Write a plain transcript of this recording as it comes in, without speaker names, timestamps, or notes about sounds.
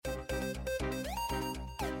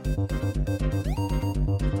Hi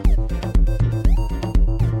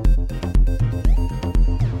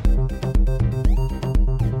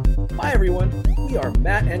everyone, we are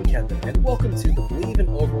Matt and Kevin, and welcome to the Believe in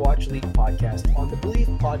Overwatch League podcast on the Believe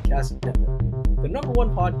Podcast Network, the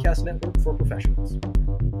 #1 podcast network for professionals.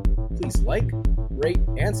 Please like, rate,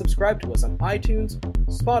 and subscribe to us on iTunes,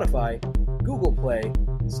 Spotify, Google Play,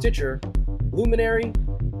 Stitcher, Luminary,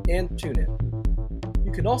 and TuneIn.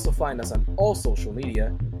 You can also find us on all social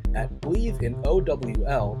media at Believe in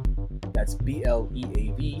OWL, that's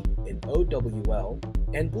BLEAV in OWL,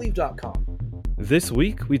 and Believe.com. This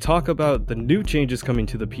week, we talk about the new changes coming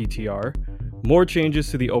to the PTR, more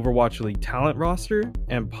changes to the Overwatch League talent roster,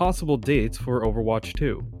 and possible dates for Overwatch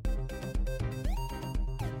 2.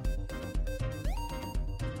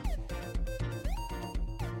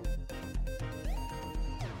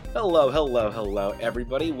 Hello,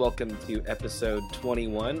 everybody. Welcome to episode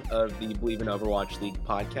 21 of the Believe in Overwatch League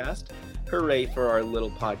podcast. Hooray for our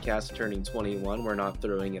little podcast turning 21. We're not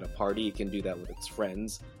throwing it a party. You can do that with its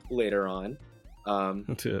friends later on.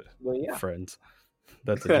 Friends.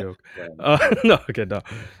 That's a joke. No.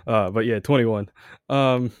 But yeah, 21.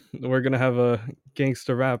 We're gonna have a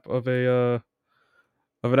gangster rap of an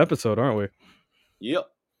episode, aren't we?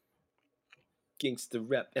 Yep. Gangster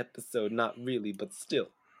rap episode, not really, but still.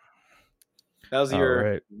 How's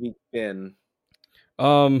your week been?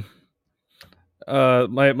 My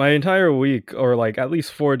entire week, or like at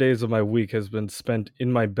least 4 days of my week, has been spent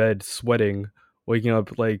in my bed sweating, waking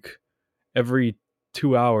up like every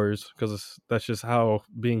 2 hours, because that's just how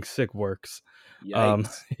being sick works.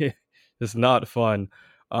 Yikes. It's not fun.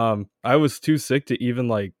 I was too sick to even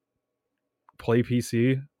like play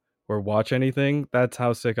PC or watch anything. That's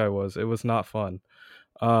how sick I was. It was not fun.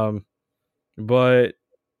 But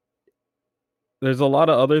there's a lot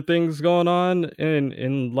of other things going on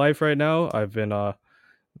in life right now. I've been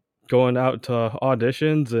going out to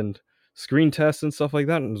auditions and screen tests and stuff like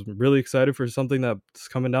that, and I'm really excited for something that's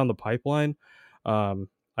coming down the pipeline. I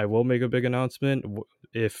will make a big announcement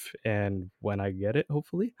if and when I get it,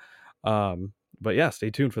 hopefully. But yeah, stay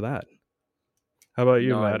tuned for that. How about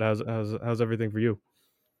you, Matt? How's everything for you?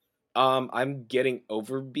 I'm getting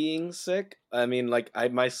over being sick. I mean, like,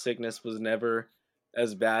 my sickness was never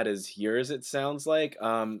as bad as yours, it sounds like.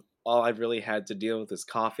 All I've really had to deal with is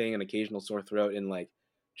coughing and occasional sore throat and like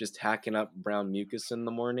just hacking up brown mucus in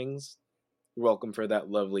the mornings. You're welcome for that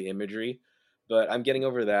lovely imagery. But I'm getting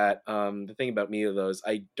over that. The thing about me though is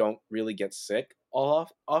I don't really get sick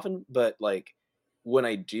often, but like when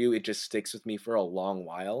I do, it just sticks with me for a long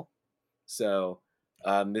while. So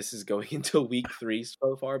this is going into week 3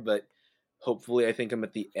 so far, but hopefully I think I'm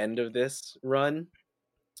at the end of this run.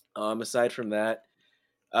 Aside from that,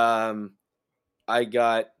 I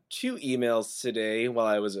got 2 emails today while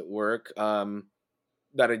I was at work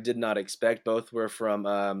that I did not expect. Both were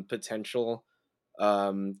from potential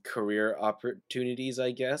career opportunities,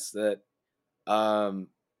 I guess, that I'm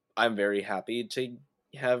very happy to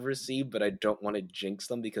have received, but I don't want to jinx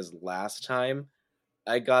them because last time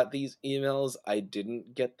I got these emails, I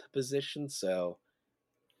didn't get the position, so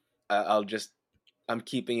I'm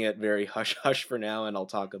keeping it very hush-hush for now, and I'll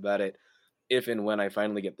talk about it if and when I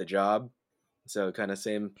finally get the job. So kind of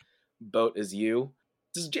same boat as you.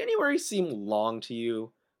 Does January seem long to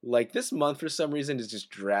you? Like, this month for some reason is just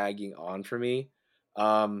dragging on for me.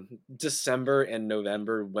 December and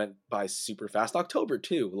November went by super fast. October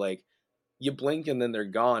too. Like, you blink and then they're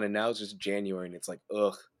gone, and now it's just January, and it's like,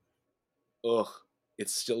 ugh,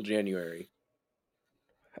 it's still January.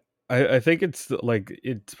 I think it's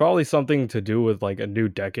probably something to do with like a new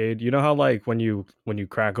decade. You know how like when you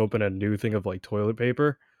crack open a new thing of like toilet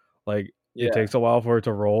paper, like it takes a while for it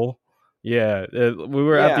to roll. Yeah, we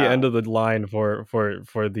were at the end of the line for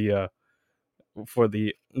the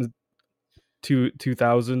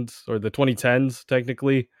 2000s or the 2010s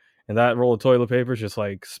technically, and that roll of toilet paper is just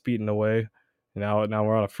like speeding away. Now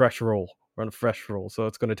we're on a fresh roll. So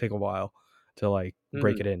it's going to take a while to like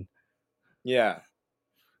break it in. Yeah,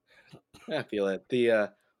 I feel it.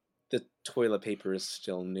 The toilet paper is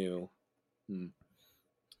still new.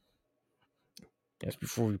 Yes,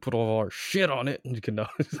 before we put all our shit on it, you can know.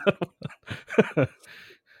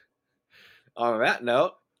 On that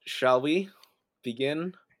note, shall we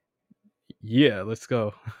begin? Yeah, let's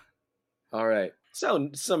go. All right.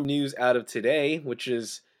 So, some news out of today, which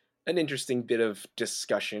is an interesting bit of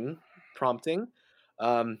discussion prompting.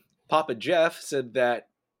 Papa Jeff said that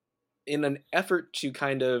in an effort to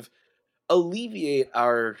kind of alleviate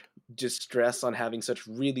our distress on having such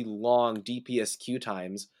really long DPS queue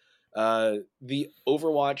times, the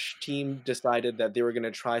Overwatch team decided that they were going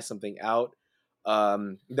to try something out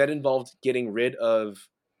that involved getting rid of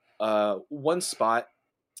one spot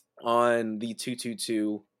on the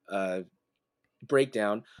 222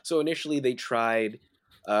 breakdown. So initially they tried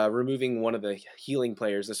removing one of the healing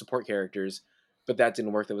players, the support characters, but that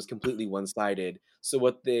didn't work. That was completely one sided. So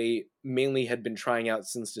what they mainly had been trying out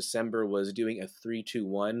since December was doing a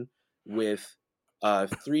 3-2-1 with 3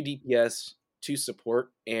 DPS, 2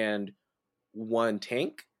 support, and 1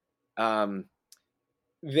 tank. Um,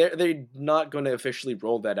 they're not going to officially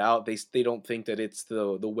roll that out. They don't think that it's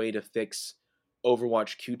the way to fix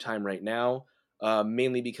Overwatch queue time right now.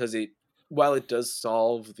 Mainly because while it does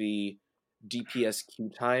solve the DPS queue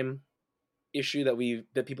time issue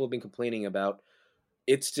that people have been complaining about,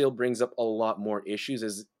 it still brings up a lot more issues,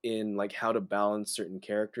 as in like how to balance certain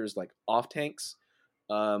characters like off tanks.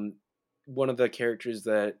 Um, One of the characters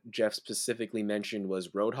that Jeff specifically mentioned was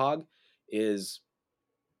Roadhog. Is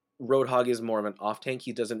Roadhog is more of an off tank.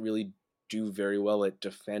 He doesn't really do very well at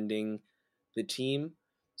defending the team.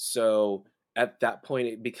 So at that point,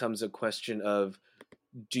 it becomes a question of,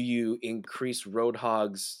 do you increase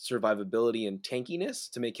Roadhog's survivability and tankiness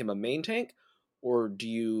to make him a main tank, or do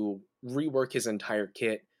you rework his entire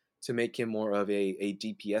kit to make him more of a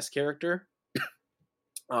DPS character?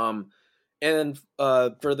 Um, and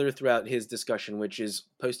further throughout his discussion, which is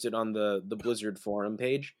posted on the Blizzard forum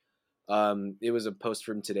page, it was a post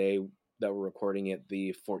from today that we're recording it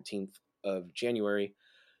the 14th of January.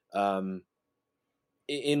 Um,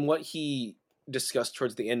 in what he discussed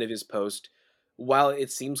towards the end of his post, while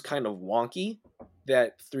it seems kind of wonky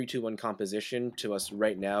that 3-2-1 composition to us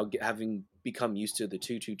right now, having become used to the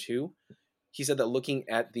 2-2-2, he said that looking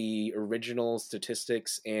at the original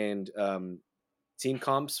statistics and team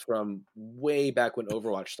comps from way back when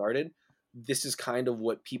Overwatch started, this is kind of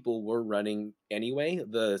what people were running anyway,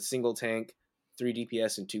 the single tank, 3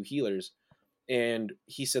 DPS, and 2 healers. And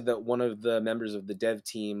he said that one of the members of the dev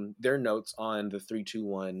team, their notes on the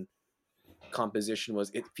 3-2-1 composition was,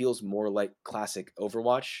 it feels more like classic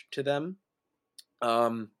Overwatch to them.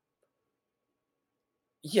 Um,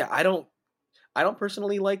 yeah, I don't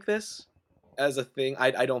personally like this as a thing.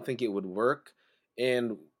 I don't think it would work,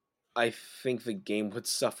 and I think the game would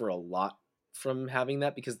suffer a lot from having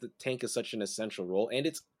that, because the tank is such an essential role, and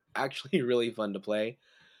it's actually really fun to play.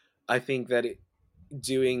 I think that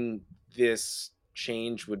doing this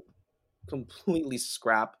change would completely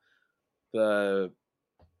scrap the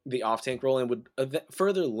off tank role, and would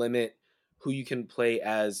further limit who you can play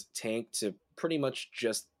as tank to pretty much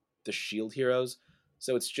just the shield heroes.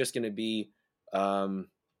 So it's just going to be um,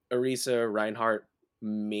 Orisa, Reinhardt,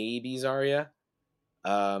 maybe Zarya.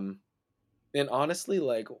 Um, and honestly,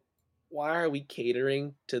 like, why are we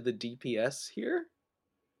catering to the DPS here?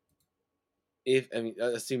 If I mean,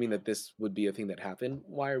 assuming that this would be a thing that happened,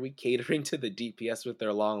 why are we catering to the DPS with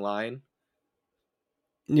their long line?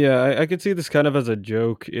 Yeah, I could see this kind of as a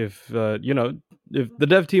joke if if the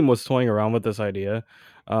dev team was toying around with this idea.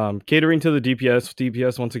 Catering to the DPS.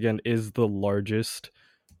 DPS once again is the largest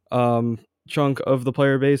um chunk of the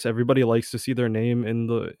player base. Everybody likes to see their name in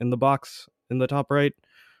the box in the top right.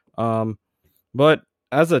 Um, but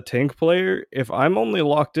as a tank player, if I'm only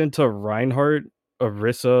locked into Reinhardt,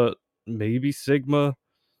 Orisa, maybe Sigma,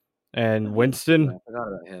 and Oh yeah, Sigma, Winston, I forgot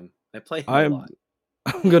about him. I play him a I'm lot.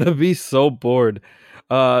 I'm gonna be so bored.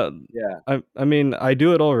 Uh, Yeah. I mean, I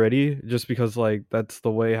do it already just because like that's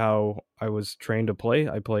the way how I was trained to play.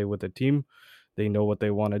 I play with a team. They know what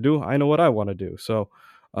they want to do. I know what I want to do. So,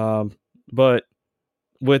 um, but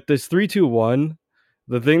with this 3-2-1,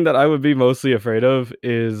 the thing that I would be mostly afraid of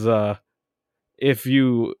is if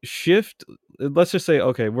you shift, let's just say,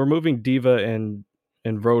 okay, we're moving Diva and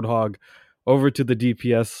Roadhog over to the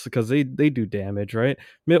DPS because they do damage, right?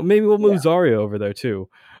 Maybe we'll move Yeah. Zarya over there too,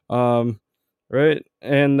 um, right?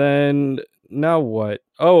 And then now what?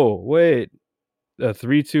 Oh wait, a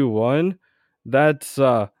 3-2-1. That's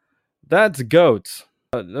that's goats.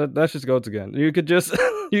 That's just goats again. You could just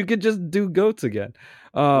you could just do goats again.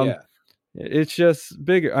 Um, Yeah. it's just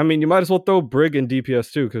bigger. I mean, you might as well throw Brig in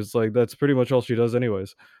DPS too, because like that's pretty much all she does,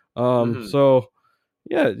 anyways. Hmm. So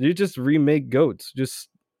yeah, you just remake goats, just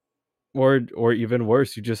or even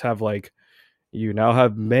worse, you just have like you now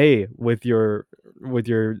have May with your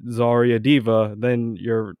Zarya Diva, then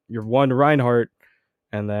your one Reinhardt,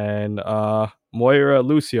 and then Moira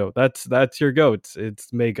Lucio. That's your goats.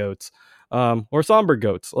 It's May goats, or somber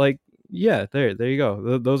goats. Like yeah, there you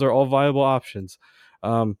go. Those are all viable options.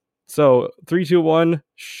 Um, so 3-2-1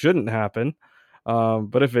 shouldn't happen,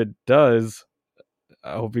 but if it does,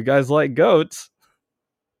 I hope you guys like goats.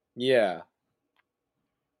 Yeah.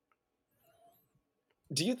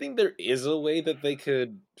 Do you think there is a way that they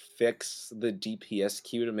could fix the DPS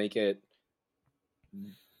queue to make it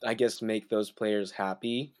I guess, make those players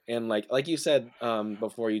happy. And like you said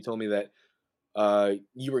before, you told me that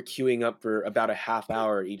you were queuing up for about a half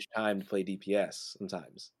hour each time to play DPS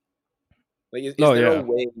sometimes. Like, is Oh there a yeah.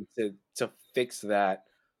 way to fix that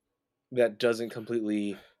that doesn't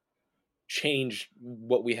completely change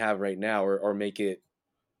what we have right now, or make it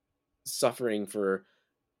suffering for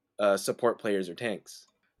support players or tanks?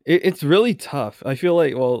 It's really tough. I feel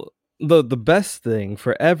like, well, the best thing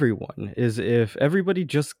for everyone is if everybody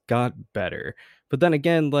just got better. But then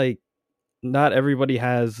again, like, not everybody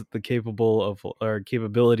has the capable of or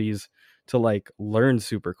capabilities to like learn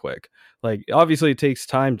super quick. Like, obviously it takes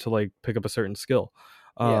time to like pick up a certain skill.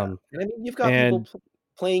 Yeah, Um and I mean, you've got people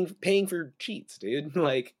and paying for cheats, dude.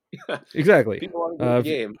 Like, exactly. people want to get the If-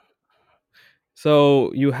 game.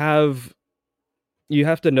 so you have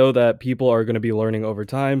to know that people are going to be learning over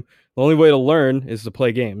time. The only way to learn is to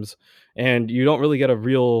play games, and you don't really get a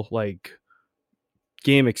real like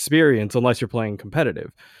game experience unless you're playing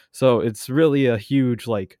competitive. So it's really a huge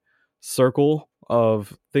like circle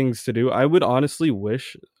of things to do. I would honestly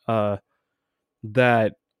wish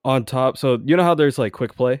that on top, so you know how there's like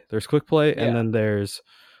quick play, there's quick play, and Yeah, then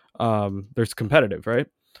there's competitive, right?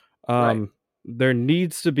 right. There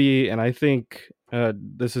needs to be, and I think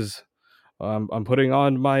this is I'm putting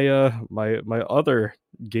on my my other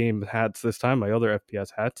game hats this time, my other FPS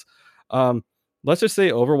hats. Um, let's just say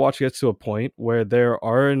Overwatch gets to a point where there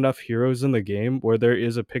are enough heroes in the game where there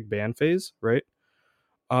is a pick ban phase, right?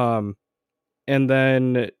 Um, and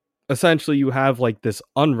then essentially you have like this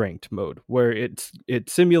unranked mode where it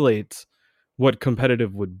simulates what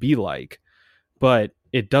competitive would be like, but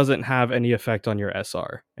it doesn't have any effect on your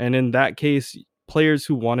SR. And in that case, players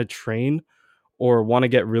who want to train or want to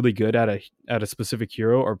get really good at a specific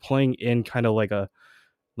hero are playing in kind of like a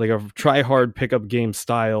try hard pickup game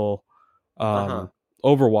style Uh-huh. um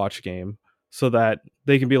Overwatch game, so that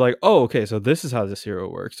they can be like, oh, okay, so this is how this hero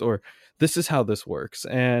works, or this is how this works,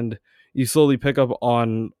 and you slowly pick up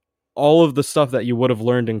on all of the stuff that you would have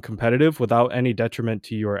learned in competitive without any detriment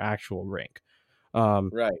to your actual rank. um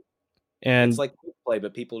Right. It's and like play,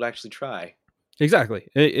 but people would actually try. exactly.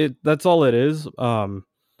 It that's all it is.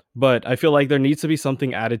 But I feel like there needs to be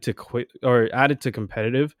something added to quick or added to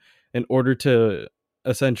competitive in order to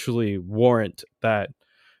essentially warrant that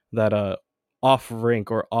off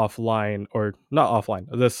rank or offline, or not offline,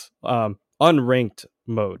 this unranked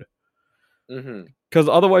mode. Hmm. Because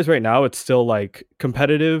otherwise, right now it's still like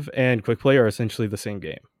competitive and quick play are essentially the same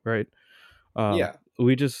game, right? Yeah.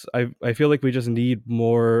 We just I feel like we just need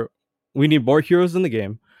more. We need more heroes in the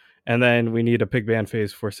game, and then we need a pick ban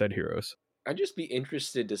phase for said heroes. I'd just be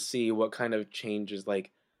interested to see what kind of changes, like,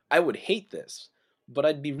 I would hate this, but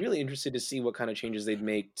I'd be really interested to see what kind of changes they'd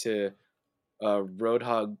make to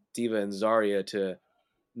Roadhog, Diva, and Zarya to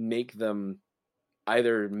make them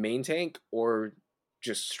either main tank or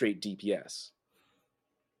just straight DPS.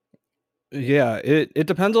 Yeah, it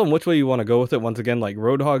depends on which way you want to go with it. Once again, like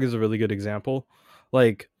Roadhog is a really good example.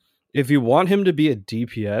 Like, if you want him to be a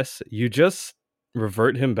DPS, you just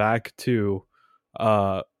revert him back to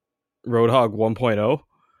uh Roadhog 1.0,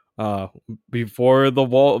 uh before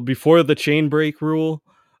the chain break rule.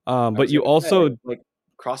 I But was you gonna say, also, like,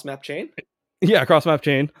 cross map chain. yeah, cross map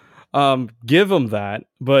chain. Give him that,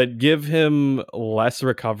 but give him less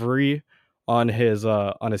recovery on his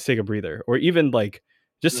take a breather, or even like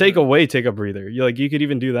just Hmm. take a breather. You could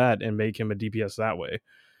even do that and make him a DPS that way.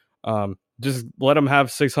 Just let him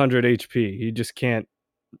have 600 HP. He just can't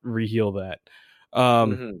reheal that.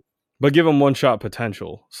 Um, Hmm. but give him one shot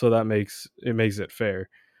potential, so that makes it fair.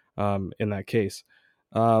 In that case,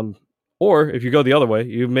 um, or if you go the other way,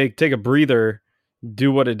 you make take a breather,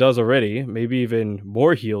 do what it does already, maybe even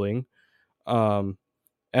more healing, um,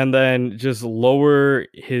 and then just lower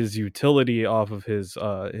his utility off of his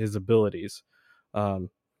abilities. Um,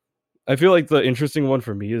 I feel like the interesting one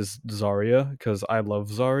for me is Zarya, because I love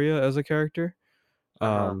Zarya as a character.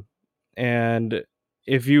 Uh-huh. Um, and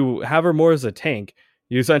if you have her more as a tank,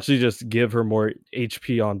 you essentially just give her more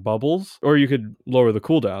HP on bubbles, or you could lower the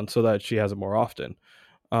cooldown so that she has it more often.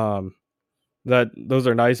 Um, that those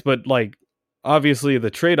are nice, but like obviously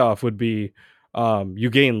the trade-off would be you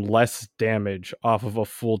gain less damage off of a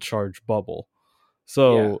full charge bubble. Yeah.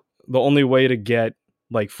 So the only way to get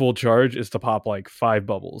like full charge is to pop like 5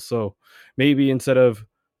 bubbles. So maybe instead of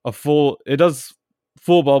a full, it does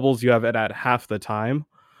full bubbles, you have it at half the time.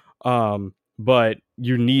 But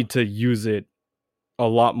you need to use it a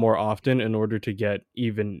lot more often in order to get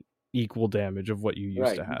even equal damage of what you used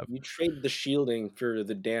Right. to have. You trade the shielding for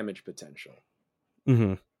the damage potential.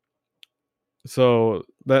 Hmm. So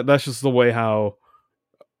that's just the way how,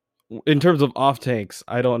 in terms of off tanks,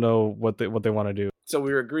 I don't know what they want to do. So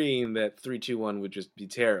we're agreeing that 3-2-1 would just be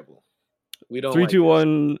terrible. We don't Three, like two, this.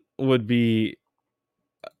 one would be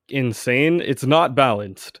insane. It's not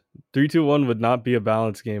balanced. 3-2-1 would not be a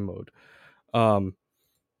balanced game mode. Um,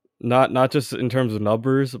 not just in terms of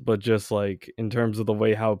numbers, but just like in terms of the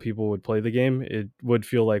way how people would play the game. It would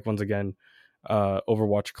feel like once again,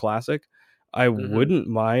 Overwatch Classic. I Mm-hmm. wouldn't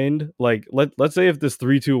mind like let's say if this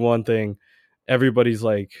 3-2-1 thing, everybody's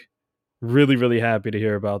like really happy to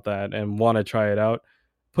hear about that and want to try it out.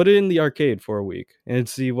 Put it in the arcade for a week and Yeah.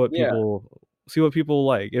 see what people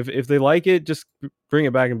like. If they like it, just bring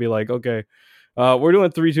it back and be like, okay, we're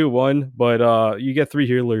doing 3-2-1, but you get 3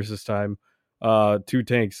 healers this time, 2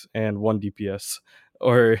 tanks and 1 DPS,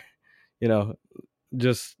 or you know,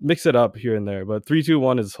 just mix it up here and there. But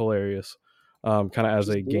 3-2-1 is hilarious, kind of as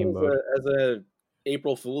a Just do game it mode. as a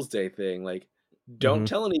April Fool's Day thing. Like, don't Hmm.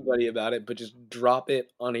 tell anybody about it, but just drop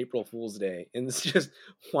it on April Fool's Day and just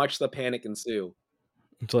watch the panic ensue.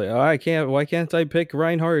 It's like, oh, I can't. Why can't I pick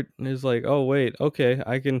Reinhardt? And it's like, oh wait, okay,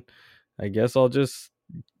 I can. I guess I'll just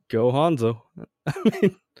go Hanzo. I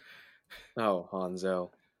mean, Oh,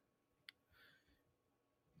 Hanzo.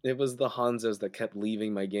 It was the Hanzos that kept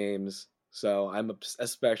leaving my games, so I'm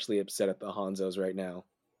especially upset at the Hanzos right now.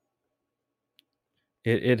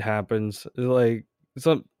 it happens. Like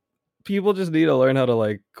some people just need to learn how to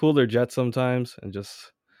like cool their jets sometimes and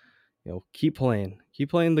just keep playing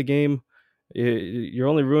the game. You're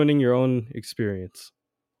only ruining your own experience.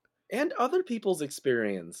 And other people's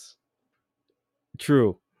experience.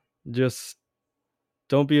 True. Just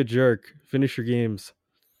don't be a jerk. Finish your games.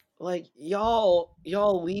 Like y'all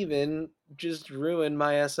leaving just ruined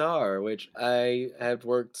my SR, which I had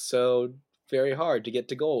worked so very hard to get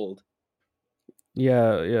to gold.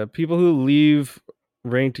 Yeah. People who leave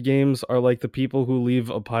ranked games are like the people who leave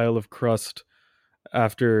a pile of crust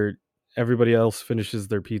after everybody else finishes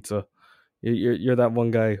their pizza. You're that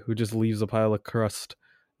one guy who just leaves a pile of crust.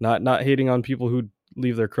 Not hating on people who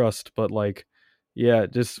leave their crust, but like, yeah,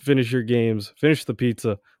 just finish your games, finish the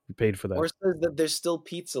pizza. We paid for that. Or says that there's still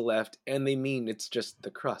pizza left and they mean it's just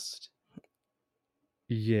the crust.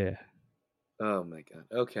 Yeah, Oh my god.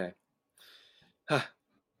 Okay. Huh.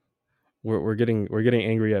 we're getting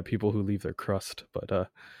angry at people who leave their crust, but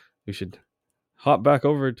we should hop back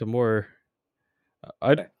over to more.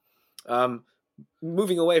 I Okay. Um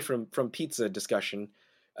moving away from pizza discussion,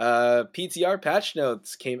 PTR patch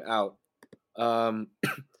notes came out. Um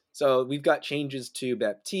so we've got changes to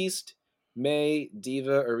Baptiste, May,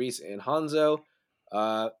 Diva, Arisa, and Hanzo,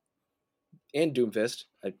 uh, and Doomfist.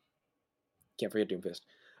 I can't forget Doomfist.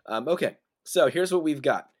 Okay, so here's what we've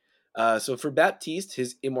got. So for Baptiste,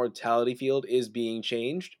 his immortality field is being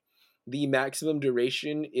changed. The maximum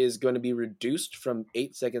duration is going to be reduced from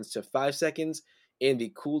 8 seconds to 5 seconds, and the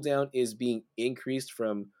cooldown is being increased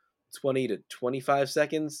from 20 to 25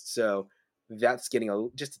 seconds. So that's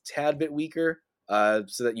getting just a tad bit weaker,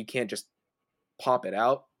 so that you can't just pop it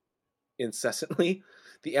out incessantly.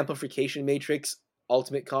 The amplification matrix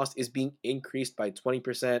ultimate cost is being increased by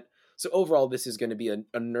 20%. So overall, this is going to be a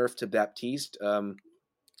nerf to Baptiste. and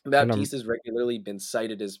I'm Baptiste has regularly been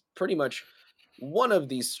cited as pretty much one of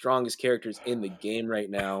the strongest characters in the game right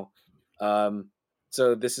now. Um,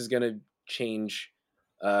 so this is going to change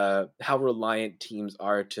how reliant teams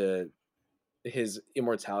are to his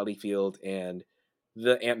immortality field and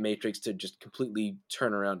the amp matrix to just completely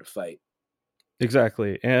turn around a fight.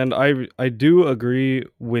 exactly, and I do agree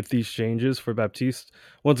with these changes for Baptiste.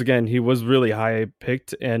 Once again, he was really high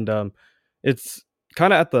picked, and it's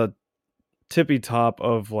kind of at the tippy top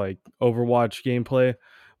of like Overwatch gameplay,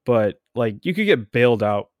 but like you could get bailed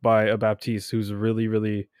out by a Baptiste who's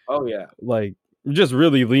really Oh yeah, like just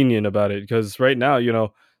really lenient about it because right now,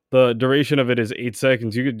 the duration of it is 8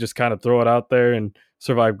 seconds. You could just kind of throw it out there and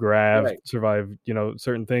survive grab, right. survive,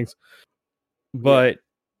 certain things. Yeah. But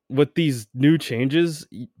with these new changes,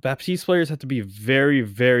 Baptiste players have to be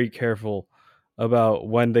very careful about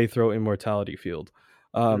when they throw Immortality Field.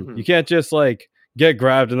 Hmm. You can't just like get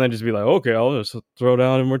grabbed and then just be like, okay, I'll just throw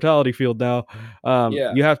down Immortality Field now.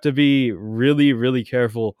 Yeah. You have to be really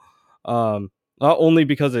careful. Not only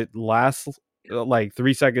because it lasts like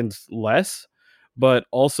 3 seconds less, but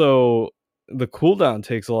also the cooldown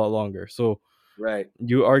takes a lot longer. So Right.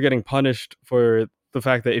 you are getting punished for the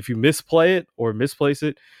fact that if you misplay it or misplace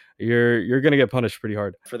it, you're gonna get punished pretty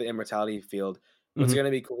hard. For the immortality field, what's Hmm. going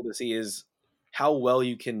to be cool to see is how well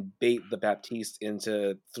you can bait the Baptiste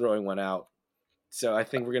into throwing one out. So I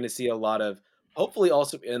think we're going to see a lot of, hopefully,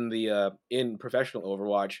 also in the in professional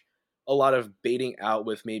Overwatch, a lot of baiting out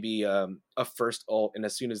with maybe a first ult, and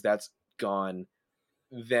as soon as that's gone,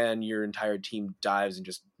 then your entire team dives and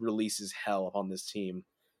just releases hell upon this team.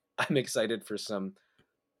 I'm excited for some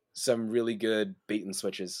really good bait and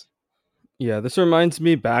switches. Yeah, this reminds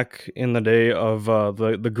me back in the day of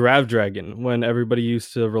the Grav Dragon when everybody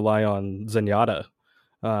used to rely on Zenyatta.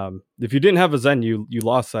 If you didn't have a Zen, you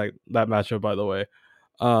lost that matchup, by the way.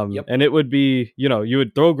 Yep. And it would be, you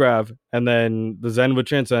would throw Grav, and then the Zen would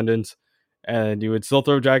Transcendence, and you would still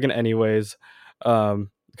throw Dragon anyways,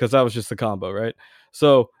 because that was just the combo, right?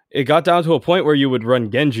 So it got down to a point where you would run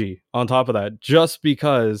Genji on top of that, just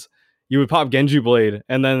because you would pop Genji Blade,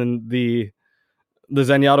 and then the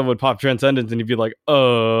Zenyatta would pop Transcendence, and you'd be like,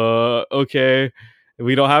 okay,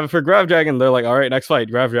 we don't have it for Grav Dragon. They're like, all right, next fight,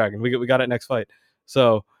 Grav Dragon. We got it next fight.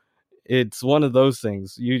 So it's one of those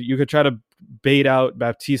things. You could try to bait out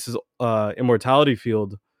Baptiste's immortality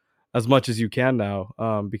field as much as you can now,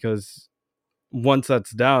 because once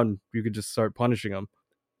that's down, you could just start punishing them.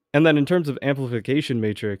 And then in terms of amplification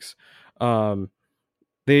matrix, um,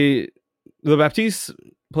 they the Baptiste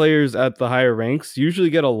players at the higher ranks usually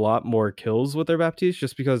get a lot more kills with their Baptiste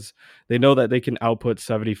just because they know that they can output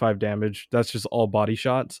 75 damage. That's just all body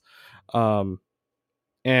shots. Um,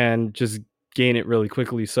 and just gain it really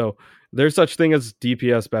quickly. So there's such thing as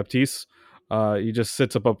DPS Baptiste. He just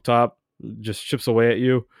sits up top, just chips away at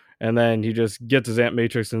you, and then he just gets his amp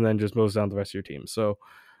matrix and then just mows down the rest of your team. So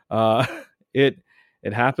uh, it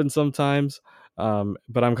it happens sometimes,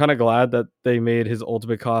 but I'm kind of glad that they made his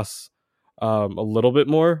ultimate costs a little bit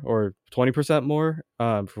more, or 20% more,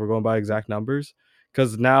 if we're going by exact numbers.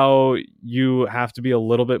 Because now you have to be a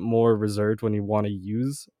little bit more reserved when you want to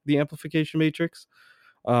use the amplification matrix,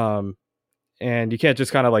 um, and you can't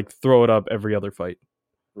just kind of like throw it up every other fight.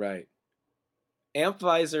 Right.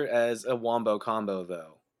 Ampvisor as a wombo combo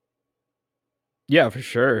though. Yeah, for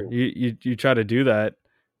sure. You try to do that.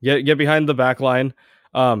 Get behind the back line.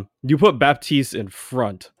 You put Baptiste in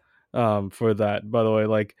front. For that, by the way,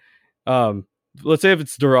 like, um, let's say if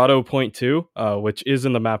it's Dorado point two, which is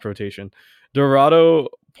in the map rotation, Dorado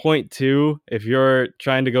point two. If you're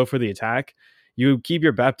trying to go for the attack, you keep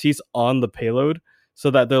your Baptiste on the payload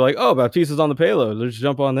so that they're like, oh, Baptiste is on the payload. Let's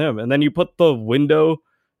jump on them, and then you put the window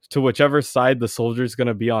to whichever side the soldier's going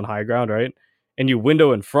to be on high ground, right? And you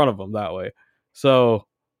window in front of them that way. So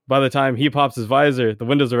by the time he pops his visor, the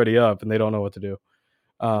window's already up and they don't know what to do.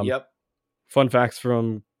 Um, Yep. Fun facts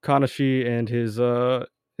from Kanashi and his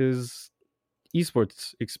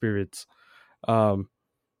esports experience. Um,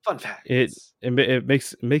 Fun it facts.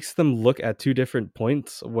 it makes them look at two different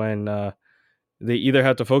points when they either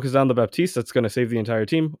have to focus on the Baptiste that's going to save the entire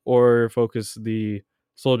team, or focus the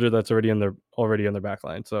soldier that's already in their back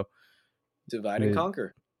line. So Divide and it,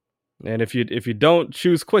 conquer. and if you don't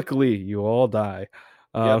choose quickly, you all die.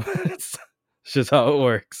 Yep. It's just how it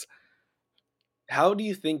works. How do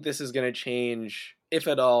you think this is going to change, if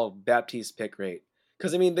at all, Baptiste's pick rate?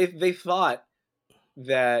 Because I mean, they thought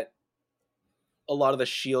that a lot of the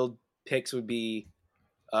shield picks would be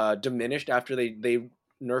diminished after they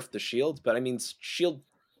nerfed the shields, but I mean,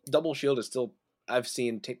 double shield is still, I've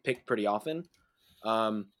seen picked pretty often.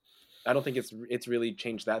 Um, I don't think it's really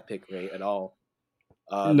changed that pick rate at all.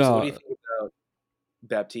 So what do you No, think about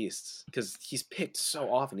Baptiste? Because he's picked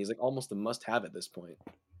so often, he's like almost a must-have at this point.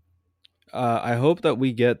 I hope that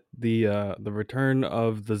we get the return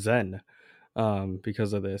of the Zen,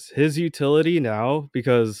 because of this. His utility now,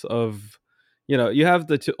 because of, you have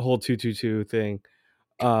the whole 222 thing.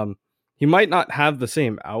 Um, he might not have the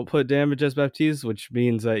same output damage as Baptiste, which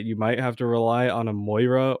means that you might have to rely on a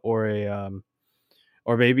Moira or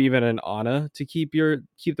maybe even an Ana to keep the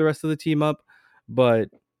rest of the team up. But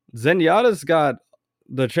Zenyatta's got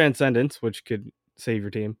the Transcendence, which could save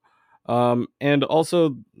your team. And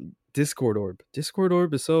also Discord Orb. Discord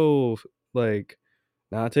Orb is so, like,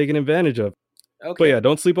 not taken advantage of. But yeah, Okay,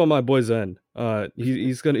 don't sleep on my boy Zen.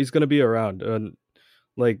 He's gonna be around. And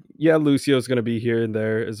like, yeah, Lucio's gonna be here and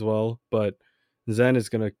there as well, but Zen is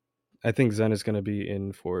gonna I think Zen is gonna be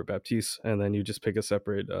in for Baptiste, and then you just pick a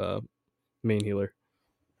separate main healer.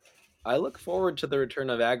 I look forward to the return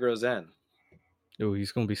of Aggro Zen. Oh,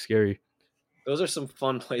 he's gonna be scary. Those are some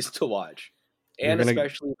fun plays to watch, You're and gonna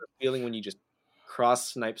especially the feeling when you just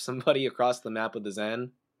cross snipe somebody across the map with the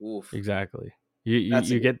Zen. Oof, Exactly. You that's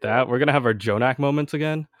a good get feeling. that. We're gonna have our Jonak moments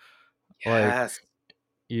again. Like, Yes,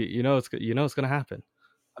 you know it's gonna happen.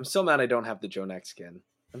 I'm so mad I don't have the Jonak skin.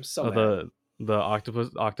 I'm so Oh, mad. the octopus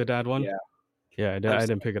Octodad one. Yeah, Yeah, I'm. I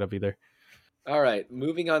didn't pick it up either. All right,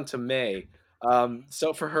 moving on to May.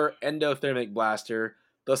 So for her endothermic blaster,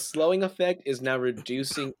 the slowing effect is now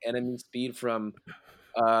reducing enemy speed from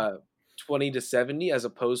uh 20 to 70 as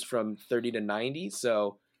opposed from 30 to 90.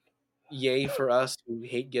 So yay for us who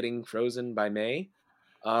hate getting frozen by May.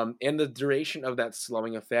 And the duration of that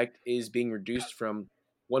slowing effect is being reduced from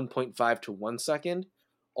 1.5 to 1 second.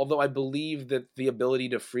 Although I believe that the ability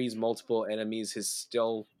to freeze multiple enemies is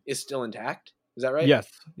still intact. Is that right?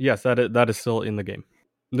 Yes, that is still in the game.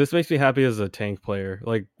 This makes me happy as a tank player,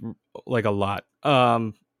 like a lot.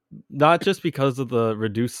 Not just because of the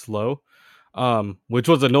reduced slow, which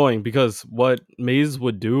was annoying because what Maze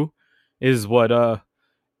would do is what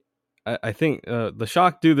I think the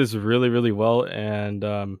Shock do this really really well,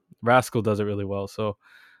 and Rascal does it really well. So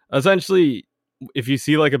essentially, if you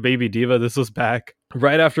see like a baby diva, this was back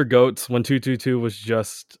right after Goats when 222 was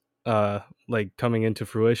just like coming into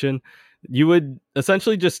fruition. You would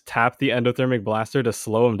essentially just tap the endothermic blaster to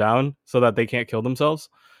slow them down so that they can't kill themselves.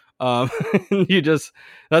 Um, you just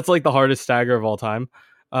That's like the hardest stagger of all time.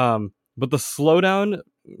 But the slowdown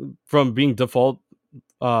from being default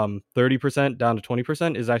 30% down to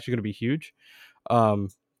 20% is actually going to be huge. Um,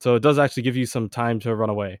 so it does actually give you some time to run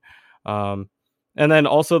away. Um, and then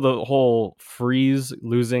also the whole freeze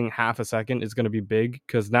losing half a second is going to be big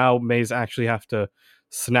because now Mays actually have to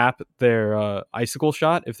snap their icicle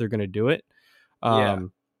shot if they're going to do it, Yeah.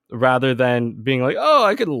 um, rather than being like, oh,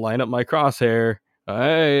 I could line up my crosshair. All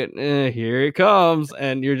right, here it comes,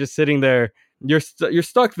 and you're just sitting there. You're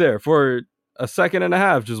stuck there for a second and a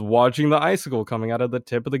half, just watching the icicle coming out of the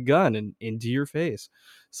tip of the gun and into your face.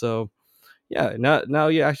 So yeah, now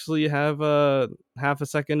you actually have half a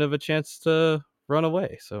second of a chance to run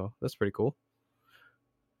away. So that's pretty cool.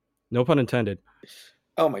 No pun intended.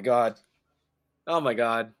 Oh my god. Oh my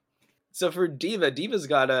god. So for Diva's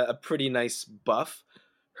got a pretty nice buff.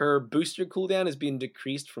 Her booster cooldown is being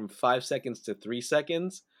decreased from 5 seconds to 3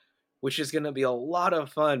 seconds, which is going to be a lot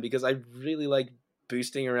of fun because I really like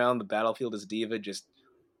boosting around the battlefield as Diva, just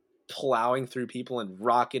plowing through people and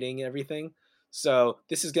rocketing everything. So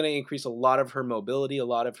this is going to increase a lot of her mobility, a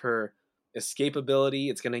lot of her escapability.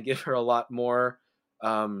 It's going to give her a lot more,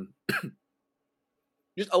 um,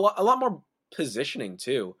 just a lot more positioning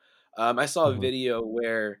too. I saw a Mhm. video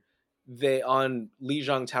where they on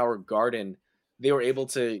Lijiang Tower Garden, they were able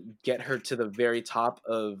to get her to the very top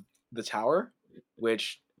of the tower,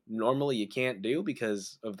 which normally you can't do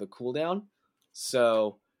because of the cooldown.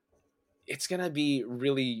 So it's gonna be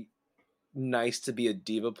really nice to be a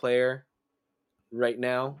diva player right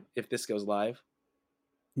now if this goes live.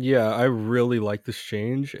 Yeah, I really like this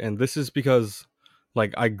change, and this is because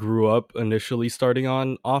like I grew up initially starting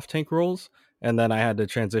on off tank roles, and then I had to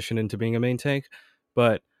transition into being a main tank.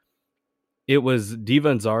 But it was Diva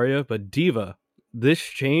and Zarya, but Diva, this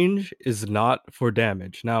change is not for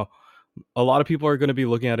damage. Now, a lot of people are going to be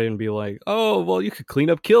looking at it and be like, "Oh, well, you could clean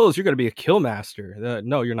up kills. You're going to be a kill master."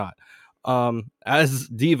 No, you're not. As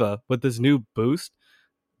Diva with this new boost,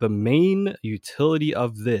 the main utility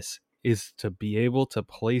of this is to be able to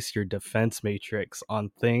place your defense matrix on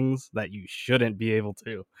things that you shouldn't be able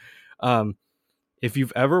to. Um, if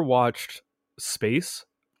you've ever watched Space,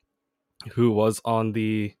 he was on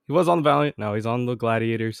the Valiant, now he's on the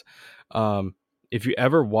Gladiators. Um, if you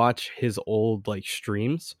ever watch his old like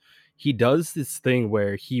streams, he does this thing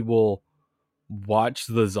where he will watch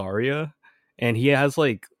the Zarya, and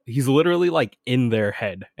he's literally like in their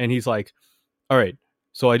head, and he's like, all right,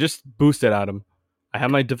 so I just boosted at him. I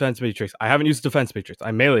have my defense matrix. I haven't used defense matrix.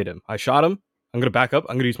 I meleeed him. I shot him. I'm gonna back up.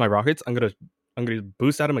 I'm gonna use my rockets. I'm gonna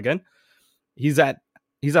boost at him again. He's at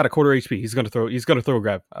he's at a quarter HP. He's gonna throw a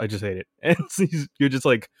grab. I just hate it. And you're just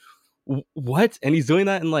like, what? And he's doing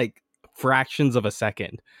that in like fractions of a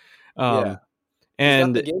second. Yeah, Um, he's got the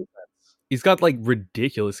and game. he's got like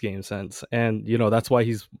ridiculous game sense, and that's why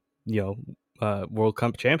he's you know World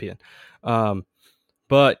Cup champion. Um,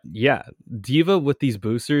 but yeah, Diva with these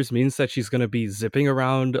boosters means that she's going to be zipping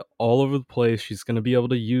around all over the place. She's going to be able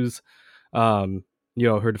to use, um,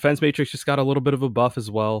 her defense matrix just got a little bit of a buff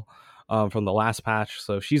as well, from the last patch.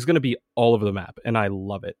 So she's going to be all over the map, and I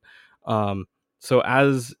love it. Um, so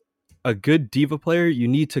as a good Diva player, you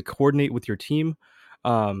need to coordinate with your team,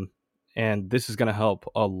 um, and this is going to help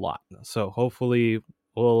a lot. So hopefully,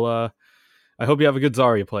 we'll. I hope you have a good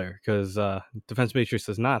Zarya player because defense matrix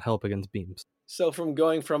does not help against beams. So from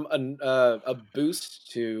going from a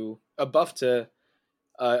boost to a buff to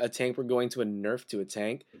a tank, we're going to a nerf to a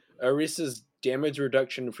tank. Orisa's damage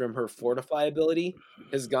reduction from her fortify ability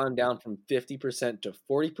has gone down from 50% to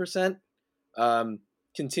 40%, um,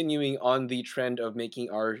 continuing on the trend of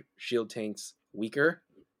making our shield tanks weaker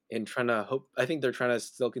and trying to hope. I think they're trying to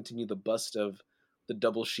still continue the bust of the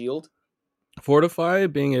double shield. Fortify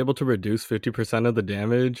being able to reduce 50% of the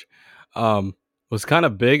damage was kind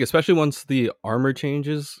of big, especially once the armor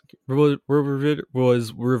changes was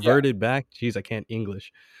Yeah, reverted back. Jeez, I can't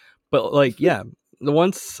English. But like, yeah,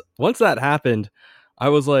 once that happened, I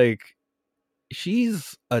was like,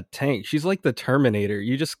 she's a tank. She's like the Terminator.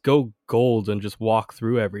 You just go gold and just walk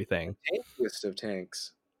through everything. Tankiest of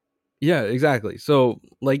tanks. Yeah, exactly. So,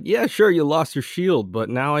 like, yeah, sure, you lost your shield, but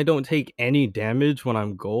now I don't take any damage when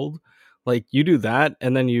I'm gold. Like, you do that,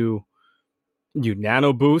 and then you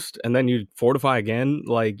nano boost, and then you fortify again.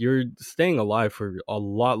 Like, you're staying alive for a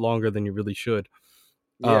lot longer than you really should.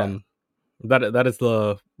 Yeah. Um, that is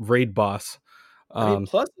the raid boss. I mean, Um,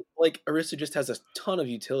 plus, like, Orisa just has a ton of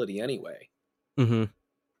utility anyway. mhm.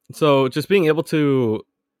 So just being able to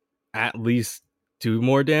at least do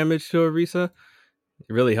more damage to Orisa,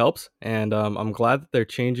 it really helps, and I'm glad that they're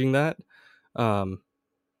changing that. Um,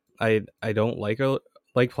 I don't like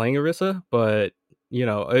playing Orisa, but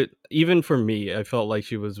even for me, I felt like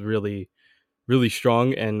she was really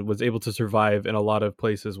strong and was able to survive in a lot of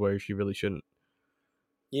places where she really shouldn't.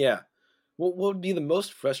 Yeah. What would be the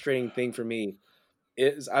most frustrating thing for me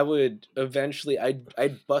is I would eventually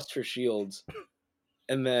I'd bust her shields,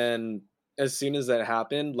 and then as soon as that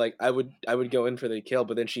happened, like I would go in for the kill,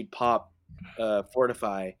 but then she'd pop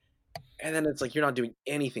fortify, and then it's like you're not doing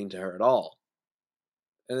anything to her at all.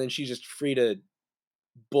 And then she's just free to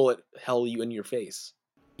bullet hell you in your face.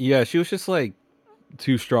 Yeah, she was just like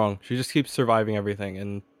too strong. She just keeps surviving everything,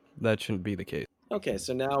 and that shouldn't be the case. Okay,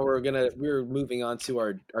 so now we're moving on to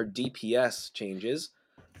our DPS changes.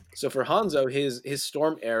 So for Hanzo, his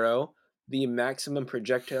storm arrow, the maximum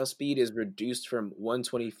projectile speed is reduced from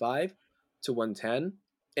 125 to 110,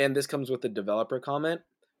 and this comes with the developer comment,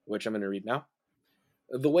 which I'm going to read now.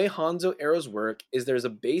 The way Hanzo arrows work is there's a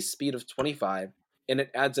base speed of 25, and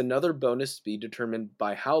it adds another bonus speed determined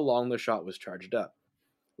by how long the shot was charged up.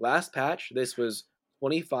 Last patch, this was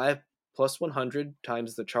 25 plus 100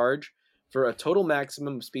 times the charge for a total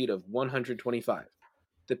maximum speed of 125.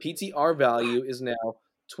 The PTR value is now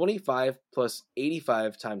 25 plus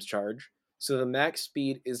 85 times charge, so the max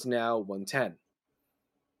speed is now 110.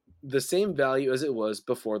 The same value as it was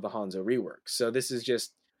before the Hanzo rework. So this is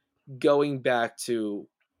just going back to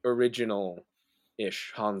original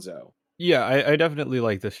ish Hanzo. Yeah, I definitely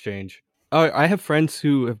like this change. I have friends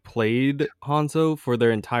who have played Hanzo for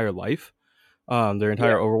their entire life, their Yeah,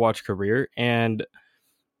 entire Overwatch career, and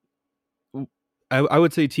I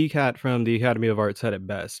would say TCAT from the Academy of Art said it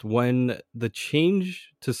best. When the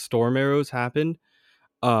change to Storm Arrows happened,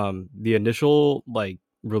 the initial like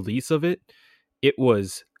release of it, it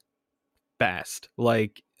was fast.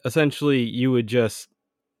 Like essentially, you would just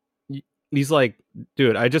he's like,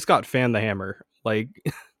 dude, I just got Fan the Hammer. Like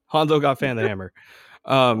Hanzo got Fan the Hammer.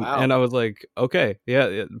 wow. And I was like, okay,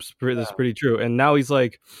 yeah, that's pretty true. And now he's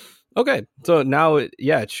like, okay, so now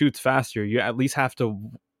it shoots faster. You at least have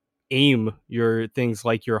to aim your things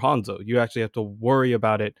like your Hanzo. You actually have to worry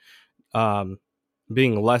about it um,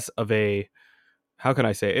 being less of a, how can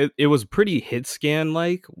I say it? It was pretty hit scan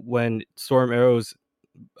like when Storm Arrow's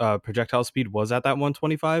projectile speed was at that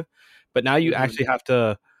 125, but now you Hmm. actually have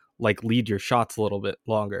to like lead your shots a little bit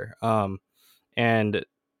longer. And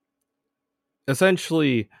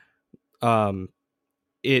essentially, um,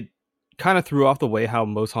 it kind of threw off the way how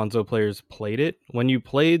most Hanzo players played it. When you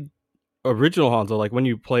played original Hanzo, like when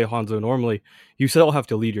you play Hanzo normally, you still have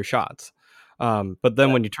to lead your shots. But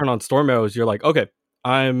then Right. when you turn on Storm Arrows, you're like, okay,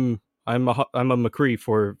 I'm a McCree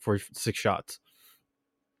for 6 shots.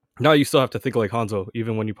 Now you still have to think like Hanzo,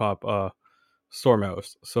 even when you pop Storm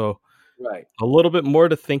Arrows. So Right. a little bit more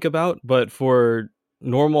to think about, but for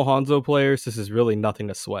normal Hanzo players, this is really nothing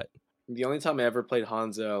to sweat. The only time I ever played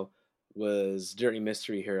Hanzo was during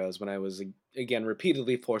Mystery Heroes when I was again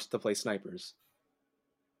repeatedly forced to play snipers.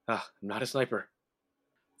 Ah, I'm not a sniper.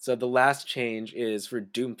 So the last change is for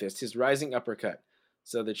Doomfist, his rising uppercut.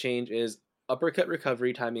 So the change is uppercut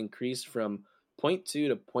recovery time increased from zero point 0.2 to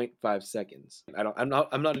zero point 0.5 seconds. I'm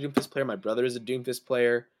not a Doomfist player. My brother is a Doomfist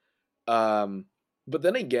player. Um, but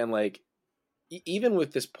then again, like even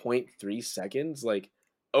with this zero point 0.3 seconds, like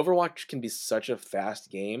Overwatch can be such a fast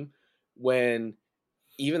game when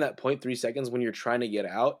even that zero point 0.3 seconds when you're trying to get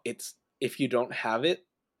out, it's if you don't have it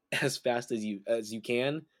as fast as you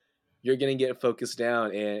can, you're gonna get focused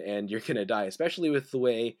down and you're gonna die. Especially with the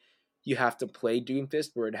way you have to play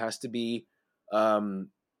Doomfist, where it has to be um,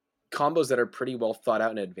 combos that are pretty well thought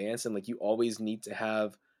out in advance, and like you always need to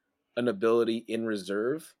have an ability in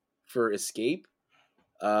reserve for escape.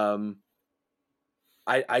 Um,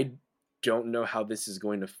 I don't know how this is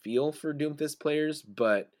going to feel for Doomfist players,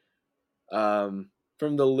 but um,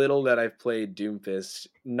 from the little that I've played Doomfist,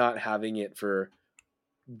 not having it for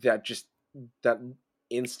just that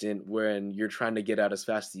instant when you're trying to get out as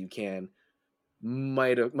fast as you can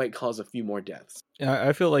might cause a few more deaths.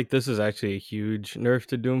 I feel like this is actually a huge nerf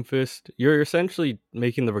to Doomfist. You're essentially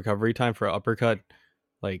making the recovery time for uppercut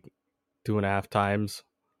like 2.5 times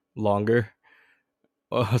longer.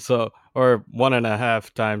 Or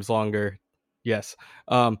 1.5 times longer. Yes.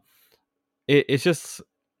 Um, it's just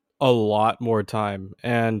a lot more time.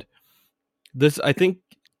 And this, I think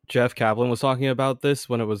Jeff Kaplan was talking about this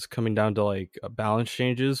when it was coming down to like balance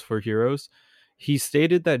changes for heroes. He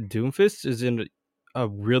stated that Doomfist is in a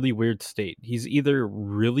really weird state. He's either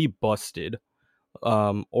really busted,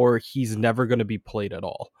 or he's never going to be played at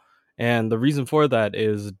all. And the reason for that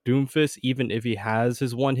is Doomfist, even if he has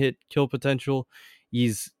his one hit kill potential,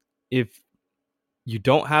 he's if you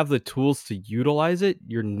don't have the tools to utilize it,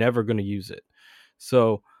 you're never going to use it.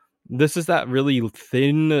 So this is that really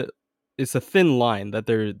thin. It's a thin line that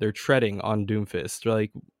they're treading on Doomfist.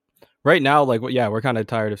 Like right now, like yeah, we're kind of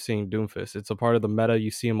tired of seeing Doomfist. It's a part of the meta. You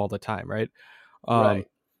see him all the time, right? Um, Right.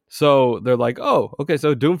 so they're like, oh, okay,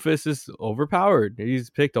 so Doomfist is overpowered. He's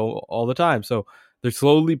picked all the time. So they're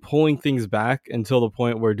slowly pulling things back until the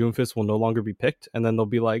point where Doomfist will no longer be picked, and then they'll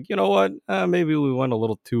be like, you know what? Maybe we went a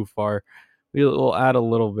little too far. We'll add a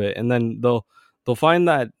little bit, and then they'll find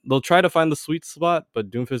that they'll try to find the sweet spot,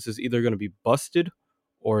 but Doomfist is either going to be busted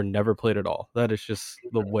or never played at all. That is just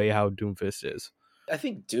the way how Doomfist is. I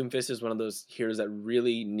think Doomfist is one of those heroes that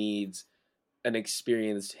really needs an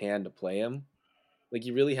experienced hand to play him. Like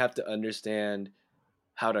you really have to understand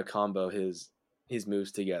how to combo his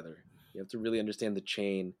moves together. You have to really understand the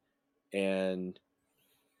chain and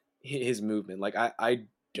his movement. Like I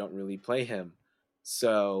don't really play him,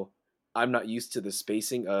 so I'm not used to the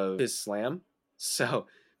spacing of his slam. So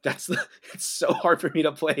it's so hard for me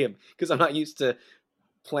to play him because I'm not used to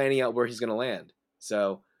planning out where he's gonna land.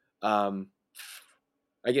 So um,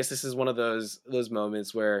 I guess this is one of those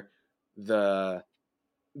moments where the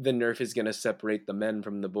the nerf is gonna separate the men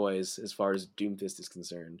from the boys as far as Doomfist is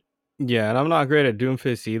concerned. Yeah, and I'm not great at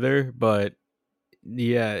Doomfist either, but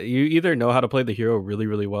yeah, you either know how to play the hero really,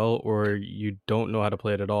 really well, or you don't know how to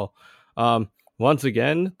play it at all. Once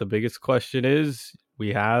again, the biggest question is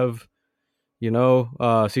we have,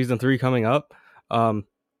 season 3 coming up. Um,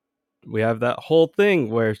 we have that whole thing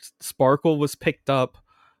where Sparkle was picked up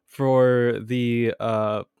for the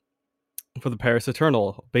Paris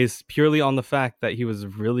Eternal, based purely on the fact that he was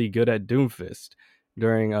really good at Doomfist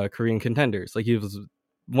during Korean Contenders. Like he was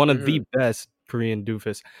one of Mm-hmm. the best Korean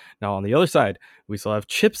Doomfist. Now on the other side, we still have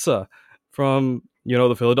Chipsa from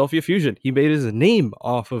the Philadelphia Fusion. He made his name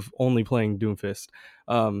off of only playing Doomfist.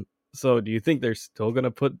 So do you think they're still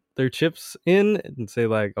gonna put their chips in and say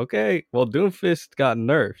like, okay, well Doomfist got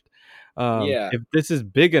nerfed? Yeah, If this is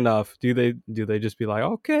big enough, do they just be like,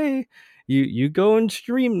 okay, you go and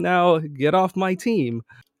stream now, get off my team?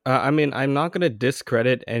 I mean, I'm not gonna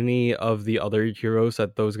discredit any of the other heroes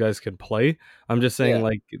that those guys can play. I'm just saying, yeah.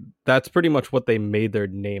 like, that's pretty much what they made their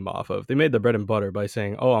name off of. They made their bread and butter by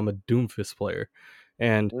saying, "Oh, I'm a Doomfist player,"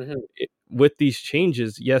 and Mm-hmm. with these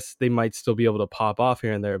changes, yes, they might still be able to pop off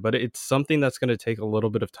here and there, but it's something that's going to take a little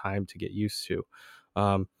bit of time to get used to.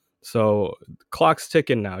 Um, so clock's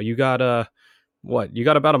ticking now. You got what? You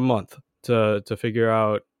got about a month to figure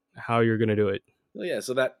out how you're gonna do it. Well, yeah.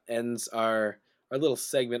 So that ends our little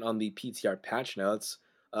segment on the PTR patch notes.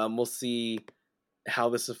 We'll see how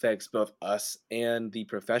this affects both us and the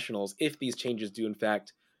professionals if these changes do in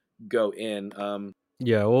fact go in.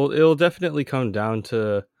 Yeah, well, it'll definitely come down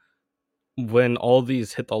to when all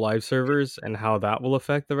these hit the live servers and how that will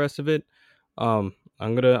affect the rest of it. I'm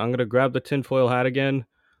gonna grab the tinfoil hat again,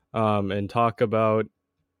 and talk about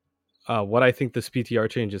what I think this PTR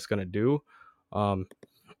change is gonna do. Um,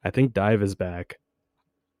 I think dive is back.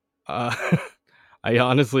 Uh, I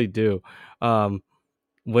honestly do. Um,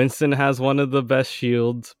 Winston has one of the best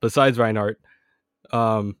shields besides Reinhardt.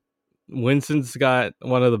 Um, Winston's got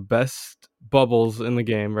one of the best bubbles in the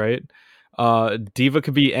game, right? Diva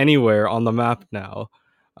could be anywhere on the map now.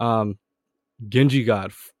 Um, Genji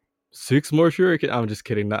got 6 more shuriken. I'm just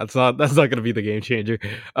kidding. That's not going to be the game changer.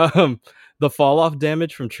 Um, the fall off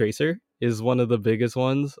damage from Tracer is one of the biggest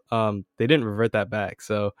ones. They didn't revert that back,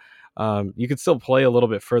 so you could still play a little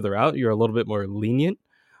bit further out. You're a little bit more lenient.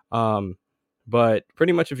 Um, but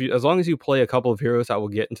pretty much, as long as you play a couple of heroes that will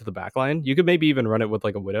get into the backline, you could maybe even run it with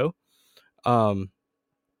like a Widow. Um,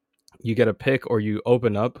 you get a pick or you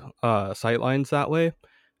open up sight lines that way.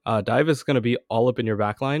 Dive is going to be all up in your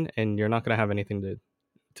backline, and you're not going to have anything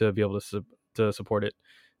to be able to support it.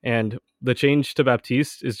 And the change to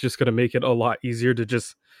Baptiste is just going to make it a lot easier to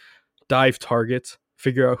just dive targets,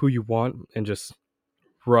 figure out who you want, and just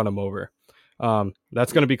run them over.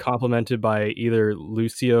 That's going to be complemented by either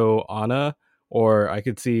Lucio, Ana, or I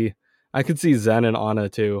could see Zen and Ana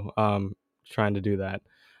too, trying to do that.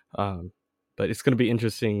 Um, but it's going to be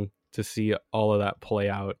interesting to see all of that play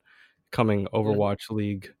out coming Mhm. Overwatch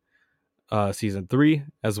League. season 3,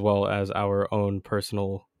 as well as our own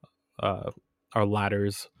personal uh, our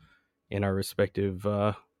ladders in our respective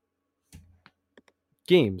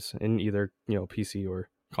games in either PC or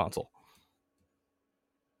console.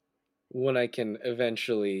 When I can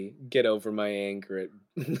eventually get over my anger at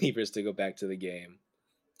Leavers to go back to the game.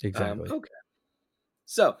 Exactly. Okay.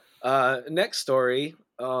 So, next story.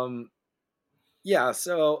 Yeah,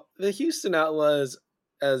 so the Houston Outlaws,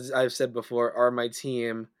 as I've said before, are my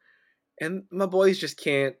team, and my boys just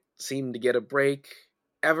can't seem to get a break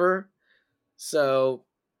ever. So,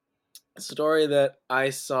 a story that I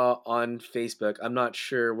saw on Facebook, I'm not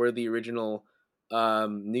sure where the original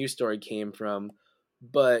news story came from,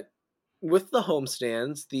 but with the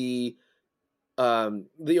homestands, the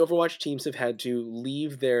Overwatch teams have had to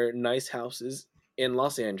leave their nice houses in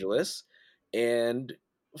Los Angeles and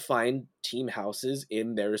find team houses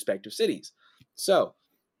in their respective cities. So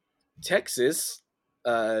Texas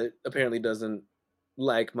apparently doesn't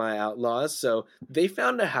like my Outlaws, so they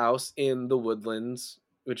found a house in the Woodlands,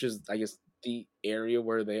 which is, I guess, the area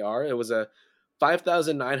where they are. It was a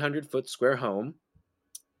 5,900 foot square home,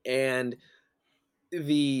 and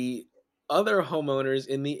the other homeowners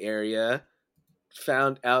in the area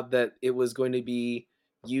found out that it was going to be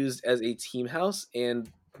used as a team house, and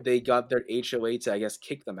they got their HOA to, I guess,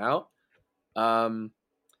 kick them out. Um,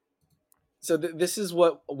 so this is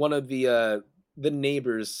what one of the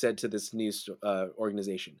neighbors said to this news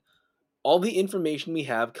organization. All the information we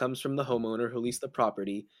have comes from the homeowner who leased the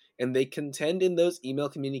property, and they contend in those email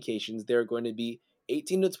communications there are going to be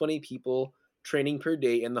 18 to 20 people training per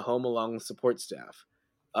day in the home along with support staff.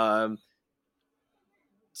 Um,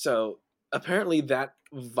 so apparently that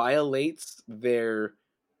violates their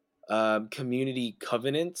community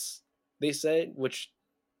covenants, they said, which,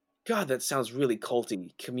 God, that sounds really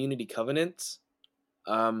culty. Community covenants.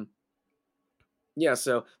 Um, yeah,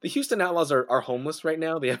 so the Houston Outlaws are homeless right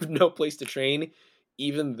now. They have no place to train,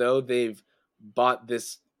 even though they've bought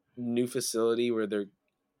this new facility where they're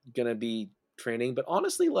gonna be training. But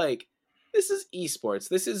honestly, like, this is esports.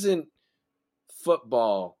 This isn't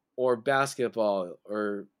football or basketball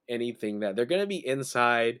or anything that they're gonna be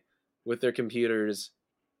inside with their computers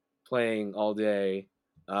playing all day.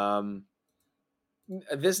 Um,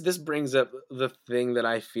 this brings up the thing that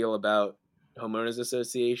I feel about homeowners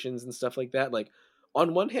associations and stuff like that. Like,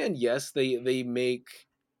 on one hand, yes, they make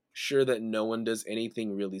sure that no one does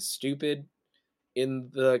anything really stupid in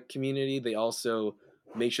the community. They also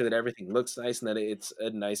make sure that everything looks nice and that it's a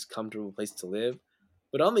nice, comfortable place to live.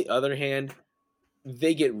 But on the other hand,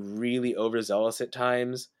 they get really overzealous at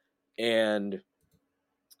times, and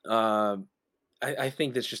um, I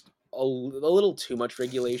think that's just a little too much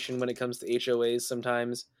regulation when it comes to HOAs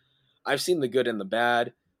sometimes. I've seen the good and the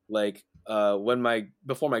bad. Like when my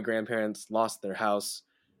before my grandparents lost their house,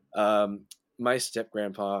 my step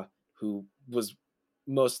grandpa, who was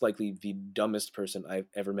most likely the dumbest person I've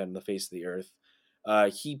ever met on the face of the earth,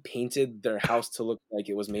 he painted their house to look like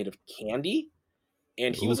it was made of candy,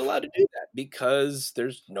 and he was Oof. allowed to do that because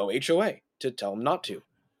there's no HOA to tell him not to.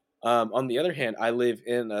 On the other hand, I live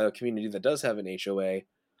in a community that does have an HOA,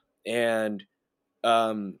 and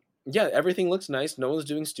yeah, everything looks nice. No one's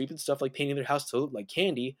doing stupid stuff like painting their house to look like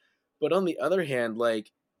candy. But on the other hand,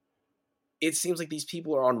 like, it seems like these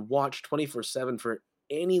people are on watch 24/7 for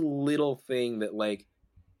any little thing that, like,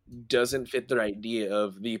 doesn't fit their idea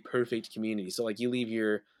of the perfect community. So like, you leave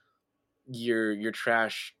your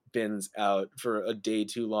trash bins out for a day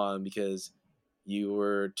too long because you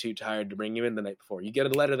were too tired to bring them in the night before. You get a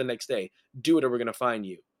letter the next day. Do it or we're gonna find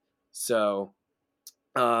you. So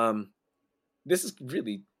um this is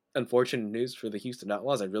really unfortunate news for the Houston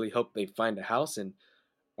Outlaws. I really hope they find a house and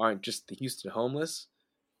aren't just the Houston homeless,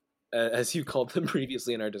 as you called them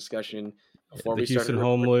previously in our discussion before The we started Houston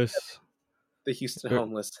recording. homeless, The Houston or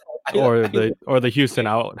homeless. or I love the Houston it.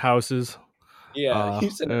 outhouses. Yeah, Uh,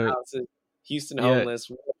 Houston uh houses, Houston yeah.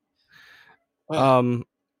 homeless. Ah, Um,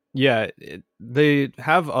 yeah, they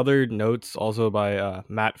have other notes also by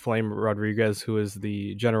Matt Flame Rodriguez, who is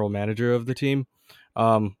the general manager of the team.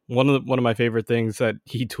 One of my favorite things that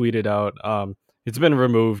he tweeted out. It's been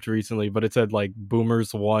removed recently, but it said like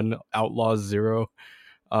 "Boomers 1, Outlaws 0."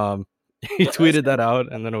 Um, he that's tweeted that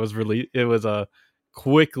out, and then it was released. It was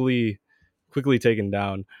quickly quickly taken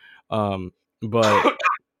down. But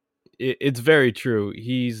it's very true.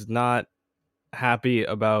 He's not happy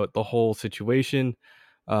about the whole situation.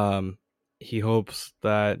 Um, he hopes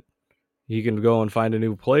that he can go and find a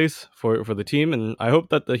new place for the team, and I hope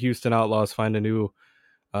that the Houston Outlaws find a new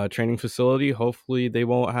training facility. Hopefully, they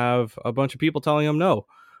won't have a bunch of people telling them no.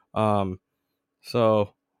 Um,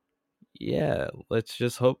 so yeah, let's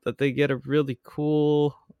just hope that they get a really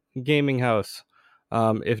cool gaming house.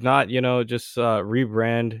 If not, just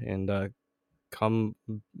rebrand and come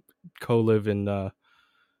co-live in.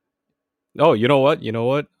 Oh, you know what?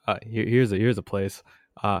 Here's a place.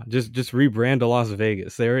 Just rebrand to Las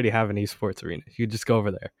Vegas. They already have an esports arena. You just go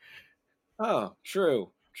over there. Oh,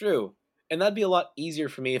 true, true. And that'd be a lot easier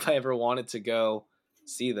for me if I ever wanted to go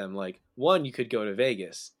see them. Like, one, you could go to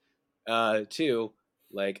Vegas. Two,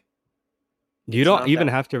 like, You it's don't not that even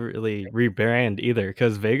have to really rebrand either,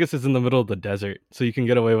 because Vegas is in the middle of the desert, so you can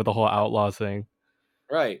get away with the whole outlaws thing.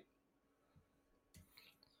 right.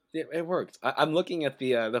 It worked. I'm looking at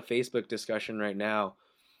the Facebook discussion right now,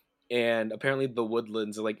 and apparently the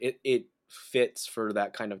Woodlands, like it fits for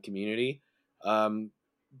that kind of community. Um,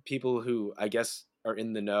 People who I guess are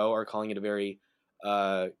in the know are calling it a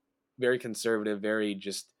uh, very conservative, very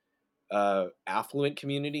just affluent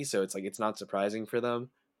community. So it's like it's not surprising for them,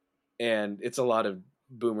 and it's a lot of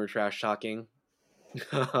boomer trash talking.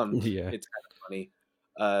 Yeah. It's kind of funny.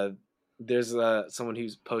 Uh, there's someone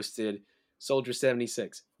who's posted Soldier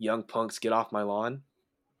 76, young punks get off my lawn.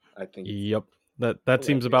 I think it's Yep. That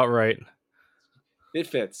seems hilarious. about right. It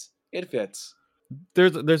fits. It fits.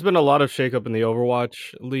 There's been a lot of shakeup in the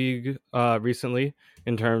Overwatch League recently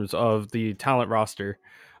in terms of the talent roster.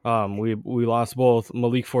 We lost both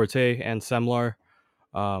Malik Forte and Semlar,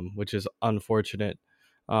 which is unfortunate.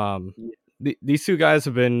 Um, Yeah. these two guys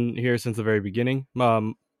have been here since the very beginning.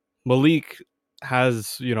 Malik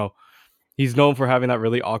has, he's known for having that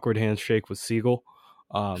really awkward handshake with Siegel.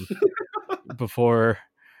 Um, before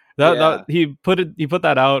that Yeah. he put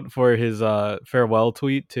that out for his farewell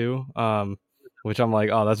tweet too. Which I'm like,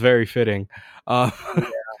 oh, that's very fitting. Um,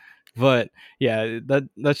 but yeah,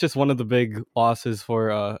 that's just one of the big losses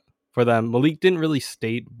for them. Malik didn't really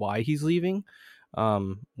state why he's leaving,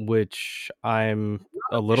 which I'm Not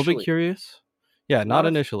a little bit officially. curious. Yeah, not Not of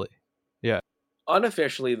initially. Yeah.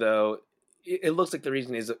 Unofficially though, it looks like the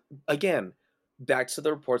reason is again back to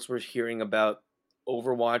the reports we're hearing about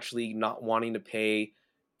Overwatch League not wanting to pay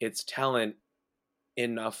its talent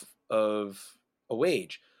enough of a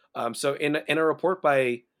wage. So in a report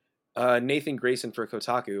by Nathan Grayson for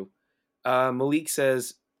Kotaku, Malik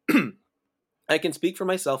says, "I can speak for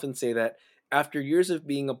myself and say that after years of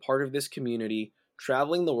being a part of this community,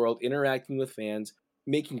 traveling the world, interacting with fans,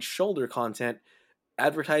 making shoulder content,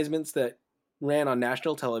 advertisements that ran on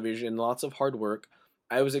national television, lots of hard work,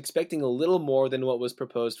 I was expecting a little more than what was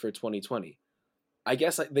proposed for 2020. I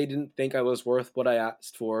guess they didn't think I was worth what I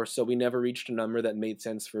asked for, so we never reached a number that made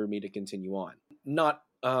sense for me to continue on." Not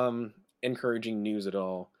encouraging news at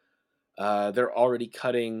all. They're already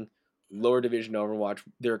cutting lower division Overwatch.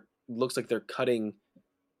 They're looks like they're cutting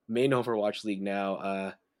main Overwatch League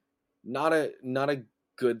now. Not a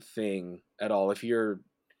good thing at all. If you're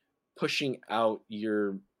pushing out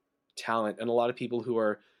your talent and a lot of people who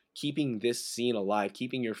are keeping this scene alive,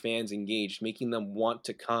 keeping your fans engaged, making them want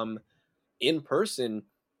to come in person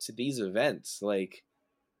to these events. Like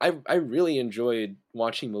I really enjoyed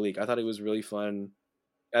watching Malik. I thought it was really fun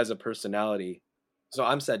as a personality. So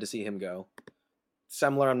I'm sad to see him go.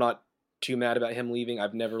 Semler, I'm not too mad about him leaving.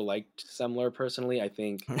 I've never liked Semler personally. I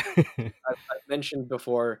think I've mentioned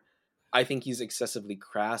before, I think he's excessively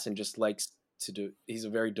crass and just likes to do. He's a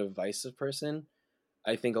very divisive person.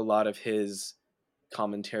 I think a lot of his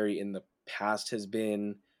commentary in the past has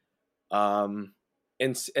been um,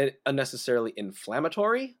 unnecessarily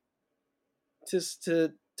inflammatory,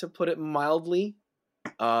 to put it mildly.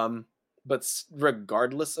 But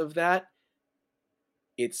regardless of that,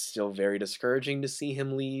 it's still very discouraging to see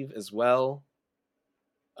him leave as well.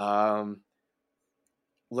 Um,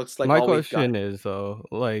 Looks like My all we've got. question is though,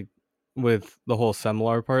 like with the whole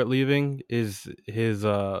Semlar part leaving, is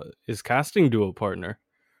casting duo partner?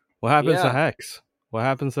 What happens to Yeah, Hex? What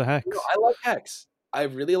happens to Hex? I like Hex. I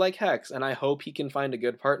really like Hex, and I hope he can find a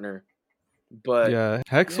good partner. But Yeah,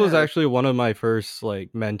 Hex was yeah, actually one of my first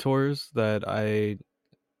like mentors that I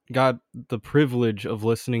got the privilege of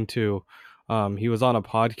listening to. He was on a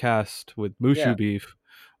podcast with yeah, Mushu Beef,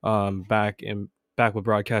 back with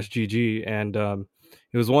Broadcast GG, and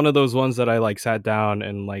it was one of those ones that I like sat down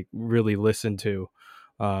and like really listened to.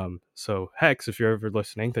 So Hex, if you're ever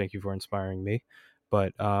listening, thank you for inspiring me.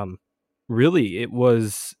 But really, it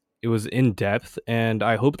was in depth, and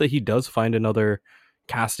I hope that he does find another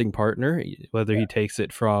casting partner, whether he takes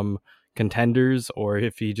it from contenders or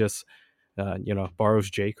if he just borrows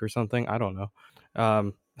Jake or something. I don't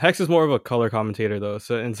know. Hex is more of a color commentator though,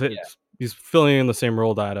 so and so yeah. he's filling in the same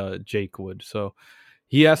role that Jake would. So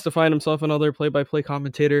he has to find himself another play-by-play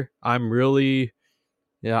commentator. I'm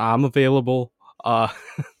available. Uh,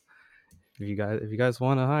 if you guys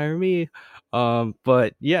want to hire me,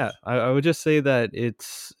 but yeah, I would just say that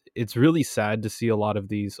it's really sad to see a lot of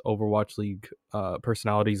these Overwatch League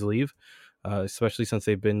personalities leave, especially since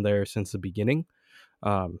they've been there since the beginning.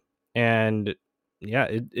 Um, and yeah,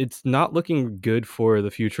 it's not looking good for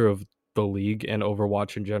the future of the league and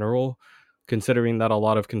Overwatch in general, considering that a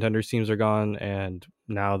lot of contenders teams are gone, and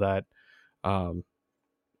now that um,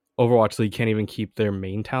 Overwatch League can't even keep their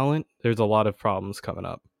main talent, there's a lot of problems coming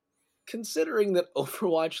up. Considering that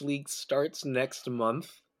Overwatch League starts next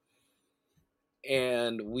month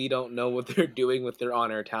and we don't know what they're doing with their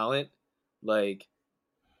on-air talent, like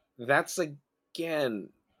that's again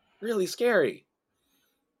really scary.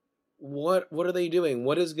 What are they doing?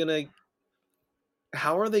 What is gonna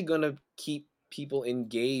how are they gonna keep people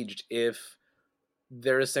engaged if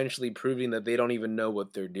they're essentially proving that they don't even know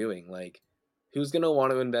what they're doing? Like, who's gonna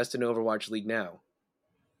want to invest in Overwatch League now?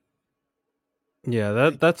 Yeah,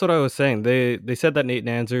 Like, that's what I was saying. They said that Nate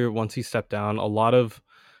Nanzer, once he stepped down, a lot of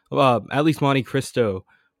at least Monte Cristo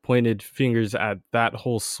pointed fingers at that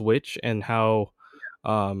whole switch and how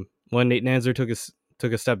when Nate Nanzer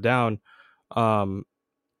took a step down, um,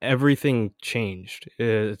 everything changed.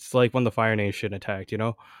 It's like when the Fire Nation attacked, you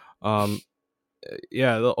know. Um,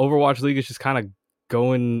 yeah, the Overwatch League is just kind of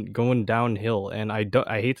going downhill, and I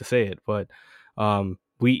hate to say it, but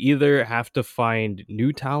we either have to find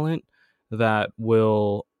new talent that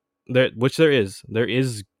will which there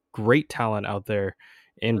is great talent out there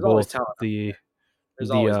in there's always both talent.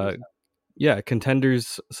 There's the always new talent. yeah,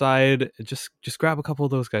 contenders side. Just grab a couple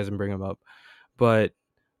of those guys and bring them up. But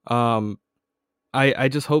um I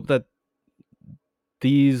just hope that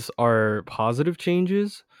these are positive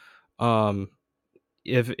changes. Um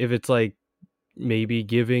if it's like maybe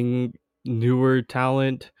giving newer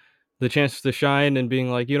talent the chance to shine and being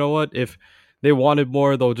like, you know what, if they wanted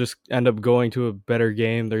more, they'll just end up going to a better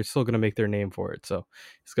game. They're still going to make their name for it. So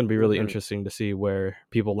it's going to be really Hmm. interesting to see where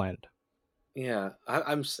people land. Yeah,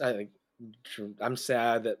 I'm sad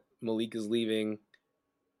that Malik is leaving.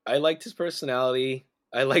 I liked his personality.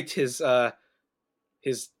 I liked his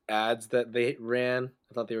ads that they ran.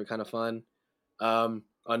 I thought they were kind of fun.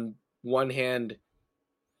 On one hand,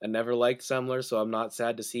 I never liked Semler, so I'm not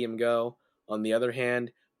sad to see him go. On the other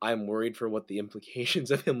hand, I'm worried for what the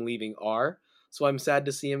implications of him leaving are, so I'm sad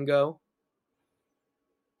to see him go.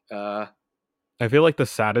 Uh, I feel like the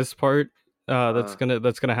saddest part uh, that's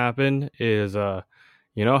gonna happen is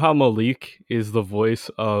you know how Malik is the voice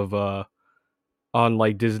of on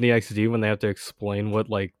like Disney XD when they have to explain what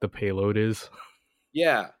like the payload is.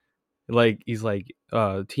 yeah, Like he's like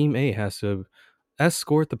team A has to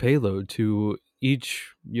escort the payload to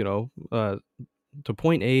each, you know, to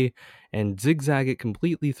point A and zigzag it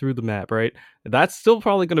completely through the map, right? That's still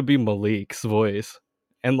probably going to be Malik's voice.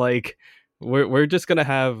 And like we're just going to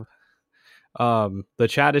have the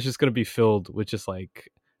chat is just going to be filled with just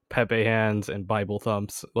like Pepe hands and Bible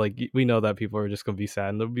thumps. Like we know that people are just going to be sad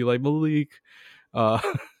and they'll be like Malik. Uh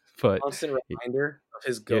but constant reminder of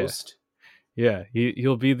his yeah. ghost. Yeah,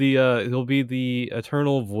 he'll be the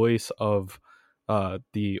eternal voice of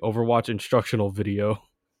the Overwatch instructional video.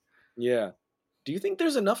 Yeah. Do you think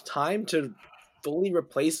there's enough time to fully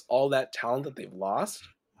replace all that talent that they've lost?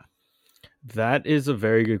 That is a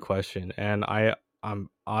very good question, and I'm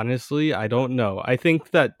honestly I don't know. I think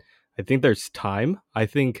there's time. I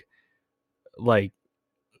think like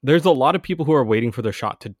there's a lot of people who are waiting for their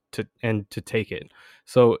shot to take it.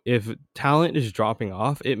 So if talent is dropping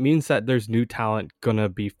off, it means that there's new talent gonna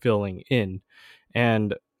be filling in,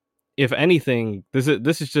 and if anything, this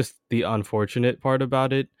is just the unfortunate part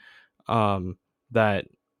about it. Um, that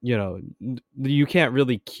you know you can't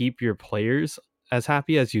really keep your players as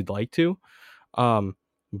happy as you'd like to. Um,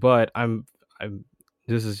 but I'm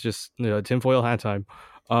this is just tinfoil hat time.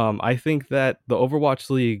 I think that the Overwatch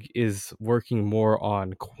League is working more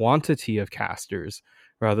on quantity of casters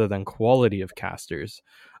rather than quality of casters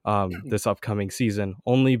this upcoming season,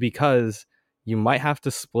 only because you might have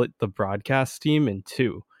to split the broadcast team in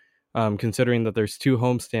two, considering that there's two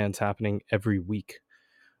homestands happening every week.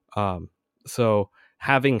 Um, so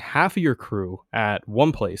having half of your crew at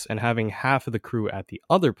one place and having half of the crew at the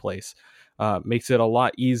other place makes it a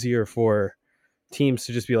lot easier for teams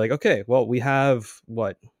to just be like, okay, well, we have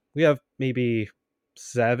maybe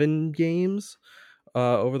 7 games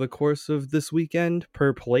over the course of this weekend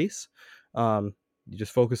per place. You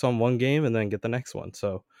just focus on one game and then get the next one.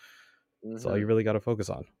 So that's all Hmm. you really got to focus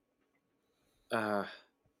on. Uh,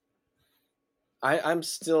 I'm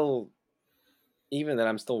still, even then,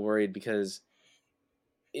 I'm still worried because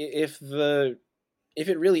if the if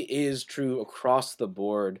it really is true across the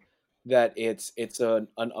board that it's a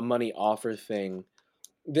money offer thing,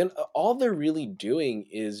 then all they're really doing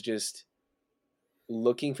is just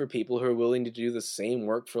looking for people who are willing to do the same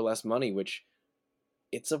work for less money, which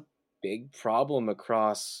it's a big problem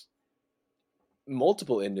across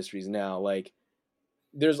multiple industries now. Like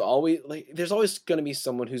there's always going to be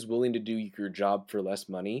someone who's willing to do your job for less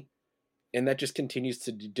money, and that just continues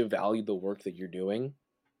to devalue the work that you're doing.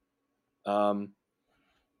 Um,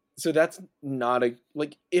 so that's not a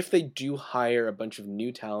like if they do hire a bunch of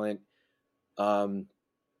new talent, um,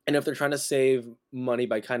 and if they're trying to save money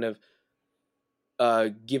by kind of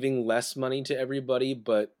giving less money to everybody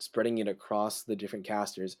but spreading it across the different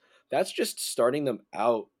casters, that's just starting them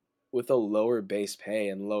out with a lower base pay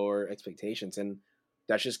and lower expectations, and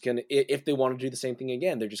that's just gonna if they want to do the same thing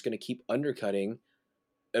again, they're just gonna keep undercutting.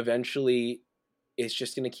 Eventually, it's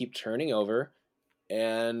just gonna keep turning over,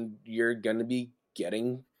 and you're gonna be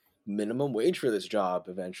getting minimum wage for this job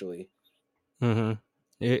eventually. Mm-hmm.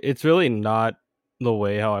 It's really not the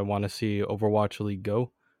way how I want to see Overwatch League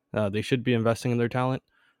go. They should be investing in their talent,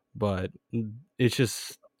 but it's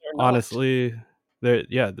just They're not. honestly,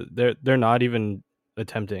 they're not even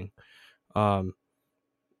attempting. Um,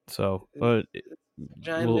 so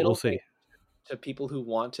Giant we'll middle see. finger to people who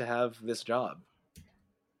want to have this job.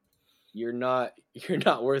 You're not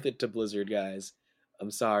worth it to Blizzard guys.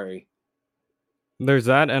 I'm sorry. There's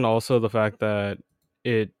that, and also the fact that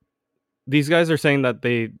it these guys are saying that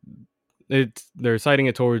they're citing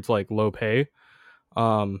it towards like low pay.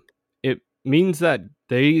 It means that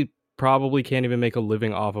they probably can't even make a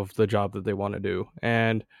living off of the job that they want to do,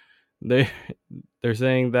 and they they're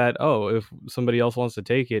saying that, oh, if somebody else wants to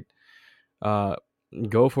take it, uh,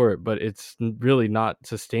 go for it, but it's really not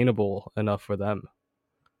sustainable enough for them.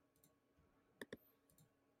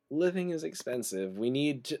 Living is expensive. We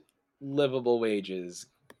need livable wages.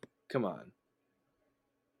 Come on.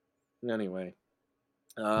 Anyway.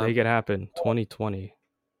 Make Um it happen, 2020.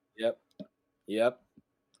 yep. Yep.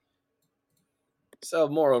 So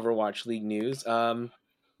more Overwatch League news.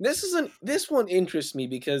 This one interests me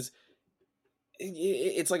because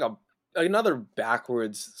it's like a another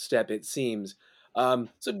backwards step it seems.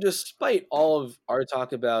 So despite all of our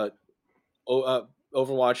talk about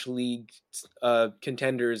Overwatch League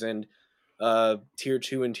contenders and tier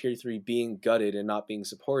 2 and tier 3 being gutted and not being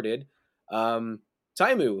supported, um,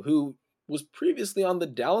 Taimu, who was previously on the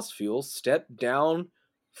Dallas Fuel, stepped down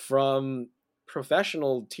from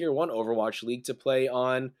professional tier 1 Overwatch League to play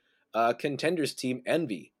on contenders team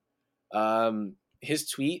Envy. His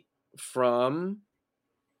tweet from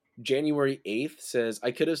January 8th says,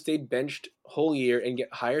 I could have stayed benched whole year and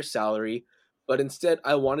get higher salary, but instead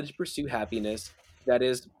I wanted to pursue happiness. That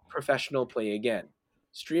is professional play again.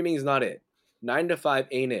 Streaming's not it. 9 to 5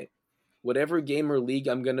 ain't it. Whatever game or league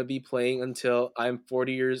I'm going to be playing until I'm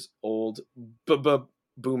 40 years old.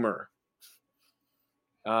 Boomer.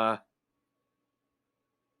 Uh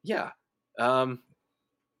yeah. Um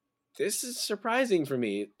this is surprising for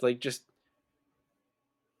me. Like just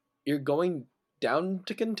you're going down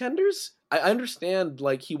to contenders? I understand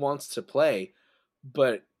like he wants to play,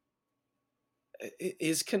 but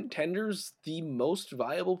is contenders the most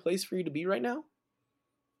viable place for you to be right now?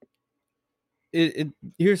 It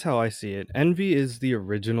here's how I see it. Envy is the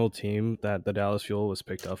original team that the Dallas Fuel was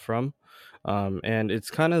picked up from, and it's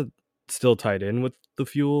kind of still tied in with the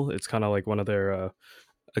Fuel. It's kind of like one of their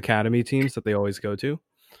academy teams that they always go to.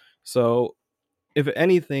 So, if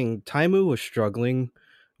anything, Taimu was struggling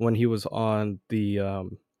when he was on the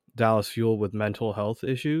Dallas Fuel with mental health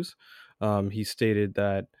issues. He stated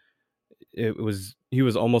that he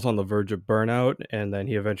was almost on the verge of burnout, and then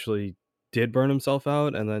he eventually did burn himself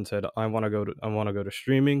out, and then said, I want to go to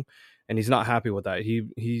streaming," and he's not happy with that.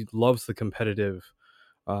 He loves the competitive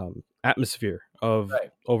atmosphere of Right.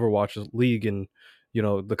 Overwatch League and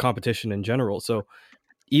the competition in general. So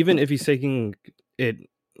even if he's taking it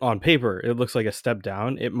on paper, it looks like a step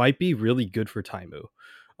down. It might be really good for Taimu.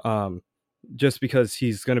 Um, just because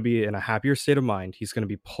he's going to be in a happier state of mind. He's going to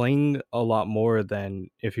be playing a lot more than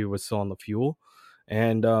if he was still on the Fuel.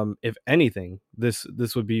 And if anything, this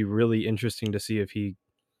would be really interesting to see if he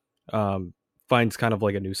um, finds kind of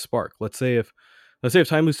like a new spark. Let's say if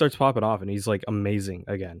Taimu starts popping off and he's like amazing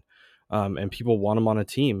again, and people want him on a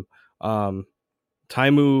team.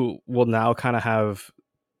 Taimu will now kind of have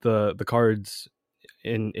the cards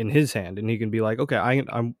in his hand, and he can be like, okay, I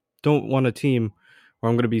don't want a team where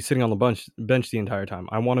I'm going to be sitting on the bench the entire time.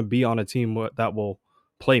 I want to be on a team that will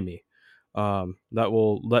play me, that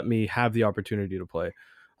will let me have the opportunity to play.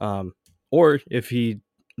 Um, or if he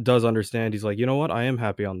does understand, he's like, you know what, I am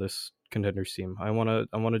happy on this contenders team. I want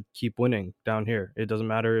to keep winning down here. It doesn't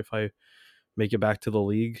matter if I make it back to the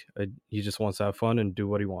league. He just wants to have fun and do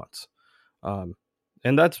what he wants. Um,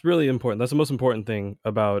 and that's really important. That's the most important thing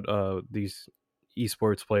about these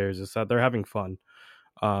esports players is that they're having fun.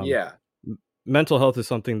 Um, Yeah. Mental health is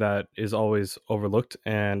something that is always overlooked,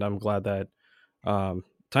 and I'm glad that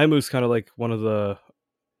Taimu's kind of like one of the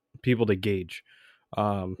people to gauge,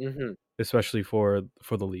 um, Hmm. especially for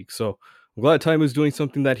the league. So I'm glad Taimu's doing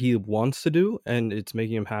something that he wants to do, and it's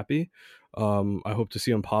making him happy. I hope to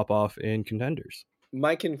see him pop off in contenders.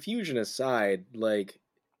 My confusion aside, like,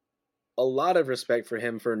 a lot of respect for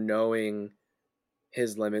him for knowing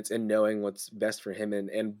his limits and knowing what's best for him,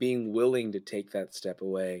 and being willing to take that step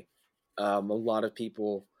away. A lot of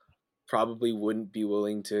people probably wouldn't be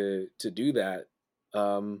willing to do that.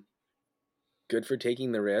 Um, Good for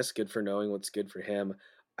taking the risk. Good for knowing what's good for him.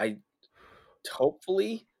 I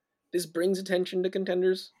hopefully this brings attention to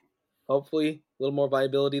contenders. Hopefully, a little more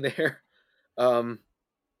viability there. Um,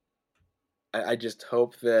 I just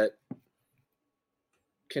hope that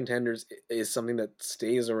contenders is something that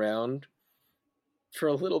stays around for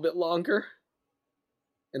a little bit longer,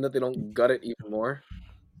 and that they don't gut it even more.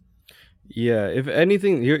 Yeah, if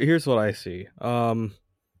anything, here's what I see. And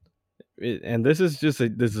this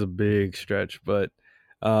is a big stretch, but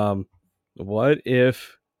um, what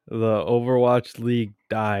if the Overwatch League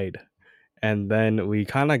died, and then we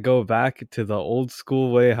kind of go back to the old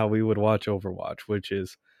school way how we would watch Overwatch, which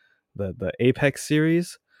is the Apex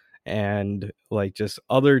series and like just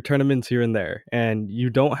other tournaments here and there. And you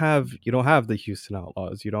don't have the Houston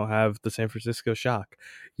Outlaws, you don't have the San Francisco Shock,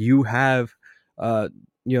 you have uh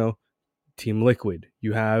you know Team Liquid,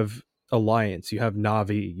 you have Alliance, you have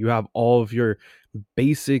Navi, you have all of your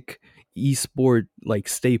basic esport like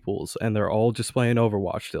staples, and they're all just playing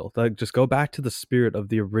Overwatch still. Like, just go back to the spirit of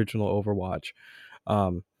the original Overwatch,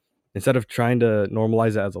 um, instead of trying to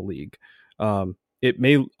normalize it as a league. It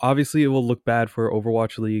may obviously it will look bad for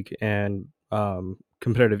Overwatch League and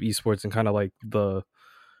competitive esports and kind of like the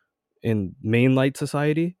in main light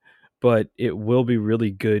society, but it will be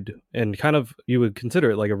really good and kind of you would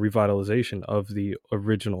consider it like a revitalization of the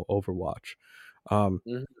original Overwatch. Um,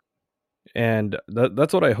 Mhm. and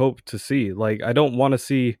that's what I hope to see. Like, I don't want to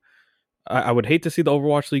see. I would hate to see the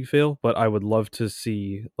Overwatch League fail, but I would love to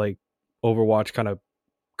see like Overwatch kind of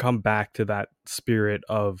come back to that spirit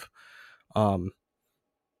of um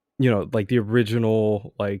like the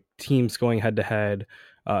original like teams going head to head,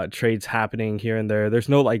 trades happening here and there. There's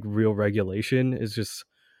no like real regulation. It's just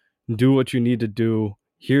do what you need to do.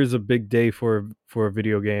 Here's a big day for a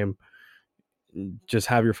video game. Just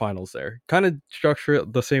have your finals there. Kind of structure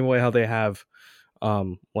it the same way how they have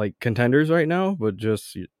like contenders right now, but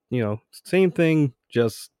just same thing,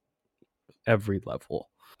 just every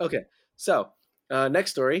level. Okay, so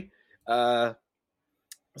next story. Uh,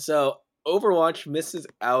 so Overwatch misses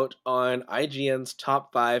out on IGN's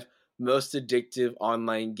top 5 most addictive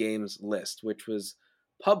online games list, which was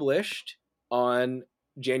published on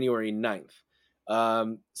January 9th.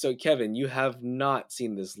 So Kevin, you have not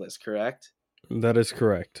seen this list, correct? That is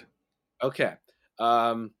correct. Okay.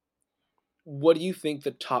 Um, what do you think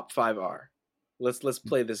the top 5 are? Let's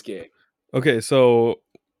play this game. Okay, so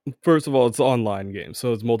first of all, it's an online game,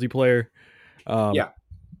 so it's multiplayer. Um, Yeah.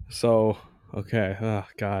 so okay, oh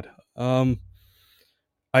god.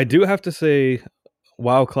 I do have to say,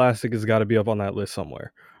 WoW Classic has got to be up on that list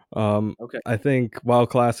somewhere. Um, Okay. I think WoW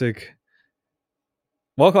Classic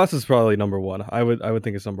is probably number one. I would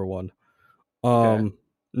think it's number one. Okay.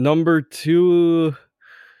 Number two,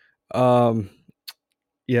 um,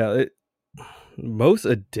 yeah, most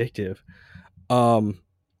addictive. Um,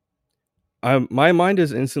 my mind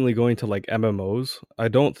is instantly going to like MMOs. I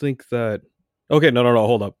don't think that. Okay, no,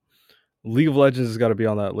 hold up. League of Legends has got to be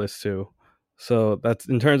on that list too. So that's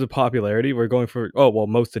in terms of popularity. We're going for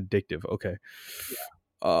most addictive. Okay.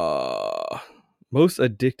 Uh, Most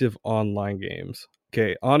addictive online games.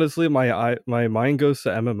 Okay, honestly, my mind goes to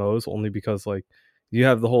MMOs only because like you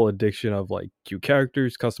have the whole addiction of like cute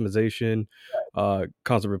characters, customization,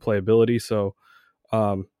 constant replayability. So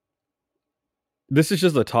um, this is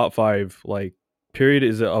just the top five. Like, period.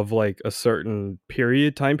 Is it of like a certain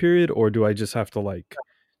time period, or do I just have to like?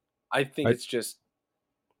 I think I it's just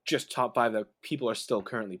top 5 that people are still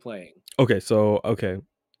currently playing. Okay, so okay,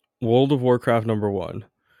 World of Warcraft number one,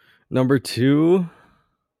 number two.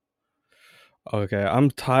 Okay,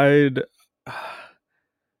 I'm tied.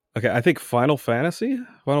 Okay, I think Final Fantasy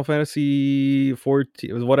 14,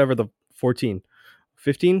 it was whatever the 14,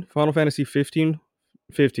 15, Final Fantasy 15,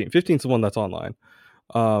 15. 15 is the one that's online.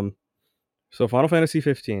 Um, so Final Fantasy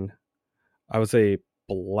 15, I would say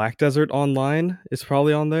Black Desert Online is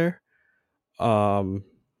probably on there. Um,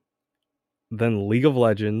 then League of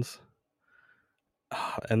Legends,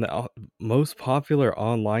 and the most popular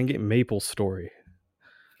online game, Maple Story.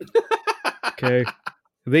 Okay.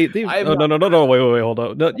 They I have oh not. no wait hold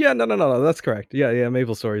on no that's correct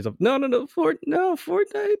Maple Story's up no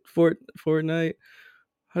Fortnite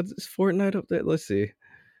how's this Fortnite up there? Let's see.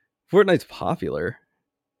 Fortnite's popular.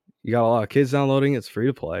 You got a lot of kids downloading. It's free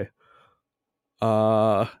to play.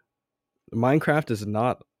 Uh, Minecraft is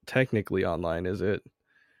not technically online, is it?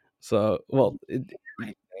 So, well,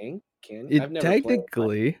 I think can I've it never played.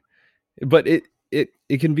 technically, but it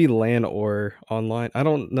can be LAN or online. I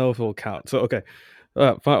don't know if it will count. So, okay.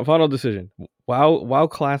 Final decision. WoW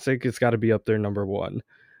Classic. It's got to be up there. Number one.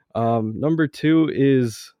 Number two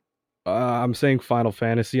is I'm saying Final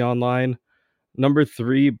Fantasy Online. Number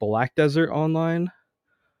three, Black Desert Online.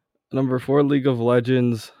 Number four, League of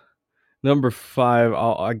Legends. Number five,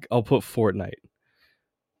 I'll put Fortnite.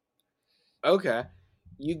 Okay,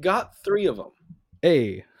 you got three of them.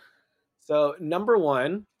 Hey, So number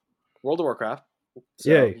one, World of Warcraft. So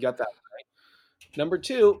yay. you got that. Number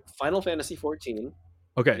two, Final Fantasy 14. You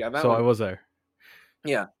Okay, got that so one. I was there.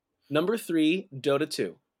 Yeah. Number three, Dota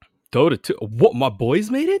 2. Dota 2. What? My boys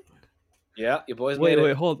made it? Yeah, your boys made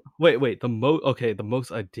Wait, it. hold. Wait. The most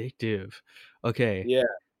addictive. Okay. Yeah.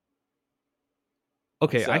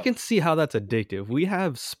 Okay, I So can see how that's addictive. We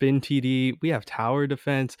have Spin TD, we have Tower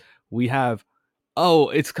Defense, we have oh,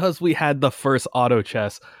 it's cuz we had the first auto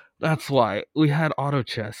chess. That's why. We had auto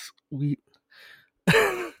chess. We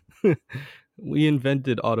we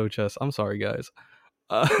invented auto chess. I'm sorry, guys.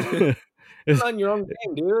 sleep It's- on your own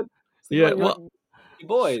game, dude. Sleep yeah, on your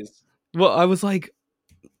boys. I was like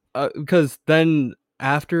because then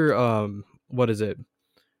after what is it?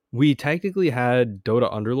 We technically had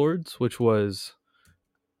Dota Underlords, which was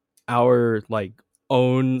our like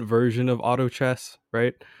own version of auto chess,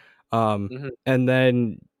 right? Mhm. And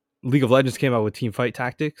then League of Legends came out with Team Fight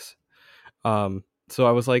Tactics. So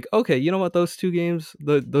I was like, okay, you know what? Those two games,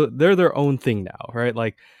 they're their own thing now, right?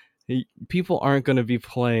 Like people aren't going to be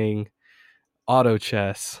playing auto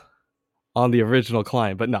chess on the original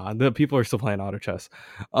client, but nah, the people are still playing auto chess.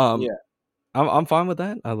 Um, Yeah. I'm fine with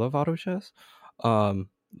that. I love auto chess.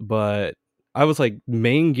 But I was like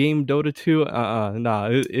main game Dota 2. Nah,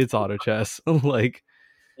 it's auto chess. Like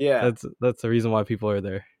Yeah. that's the reason why people are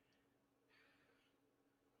there.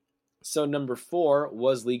 So number four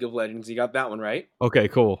was League of Legends. You got that one right. Okay,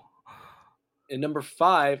 cool. And number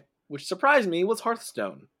five, which surprised me, was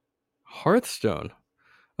Hearthstone. Hearthstone.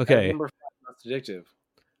 As Okay. number five, most addictive.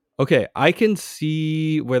 Okay, I can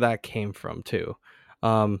see where that came from too.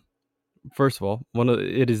 Um, First of all,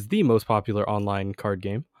 it is the most popular online card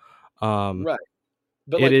game. Right.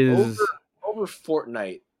 But It like is over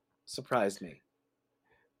Fortnite surprised me.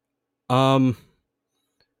 um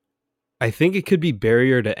I think it could be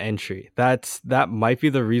barrier to entry. That might be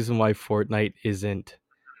the reason why Fortnite isn't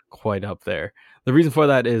quite up there. The reason for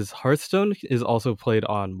that is Hearthstone is also played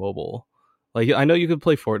on mobile. Like I know you could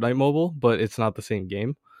play Fortnite mobile, but it's not the same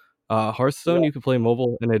game. Hearthstone Right. you could play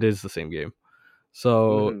mobile and it is the same game.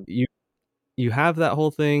 So Hmm. you have that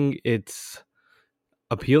whole thing. It's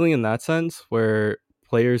appealing in that sense where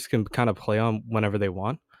players can kind of play on whenever they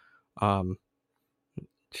want. Um,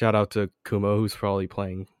 Shout out to Kumo who's probably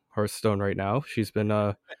playing Hearthstone right now. She's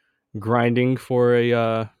been grinding for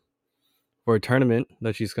a tournament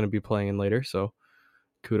that she's going to be playing in later. So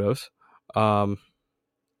kudos. Um,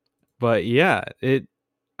 but yeah, it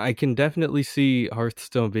I can definitely see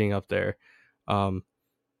Hearthstone being up there. Um,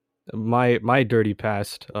 my dirty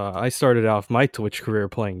past, I started off my Twitch career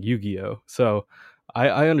playing Yu-Gi-Oh, so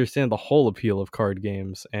I understand the whole appeal of card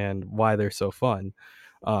games and why they're so fun.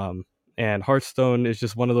 And Hearthstone is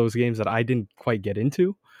just one of those games that I didn't quite get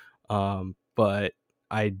into, but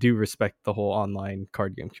I do respect the whole online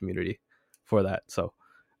card game community for that. So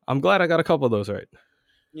I'm glad I got a couple of those right.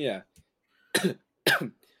 Yeah.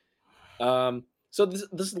 So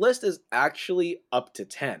this list is actually up to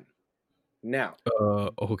 10. Now,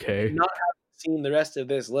 Okay. not having seen the rest of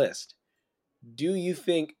this list, do you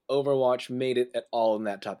think Overwatch made it at all in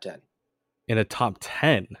that top 10? In a top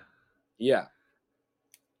 10? Yeah.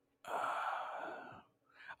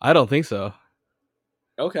 I don't think so.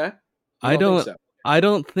 Okay. You I don't think don't so? I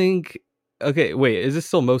don't think okay, wait, is this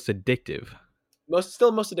still most addictive?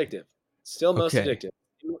 Still most addictive. Still most Okay. addictive.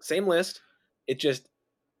 Same list.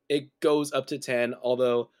 It goes up to 10,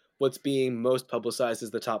 although what's being most publicized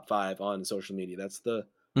is the top 5 on social media.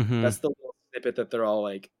 Mhm. That's the little snippet that they're all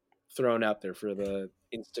like thrown out there for the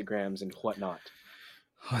Instagrams and whatnot.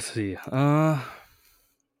 Let's see.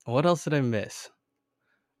 What else did I miss?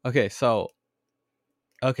 Okay, so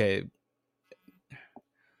okay.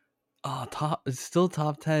 It's still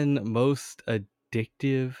top 10 most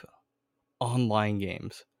addictive online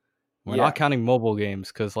games. We're not Yeah. counting mobile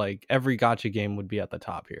games cuz like every gotcha game would be at the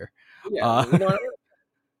top here. Yeah. Uh No,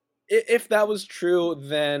 If that was true,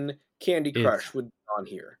 then Candy It's Crush would be on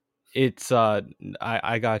here. it's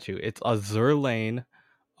I got you. It's Azur Lane,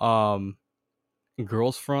 um,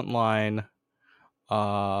 Girls Frontline,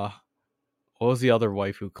 what was the other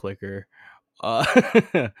waifu clicker? Uh,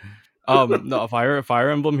 no, Fire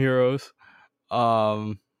Emblem Heroes.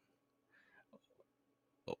 Um,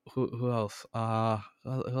 who else? Who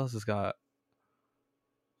else has got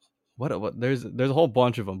what? There's a whole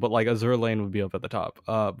bunch of them, but like Azur Lane would be up at the top.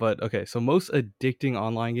 But okay, so most addicting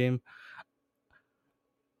online game.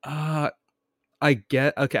 Uh, I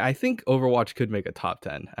get okay. I think Overwatch could make a top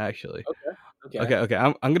 10 actually. Okay. Okay.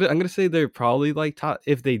 I'm gonna say they're probably like top.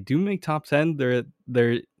 If they do make top 10, they're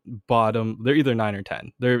bottom. They're either 9 or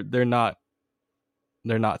 10. They're not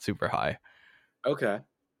super high. Okay.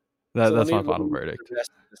 So That's my let final me read verdict. the rest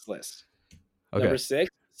of this list. Okay. Number 6,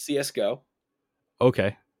 CS:GO.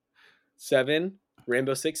 Okay. 7,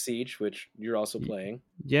 Rainbow Six Siege, which you're also playing.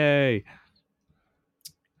 Yay.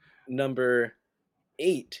 Number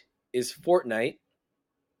 8 is Fortnite.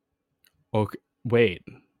 Okay. Wait.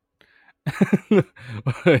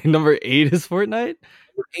 Number 8 is Fortnite.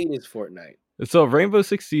 Number 8 is Fortnite. So Rainbow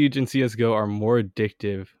Six Siege and CS:GO are more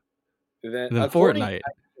addictive Then, than Fortnite.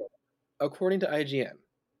 according to IGN.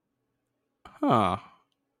 Huh.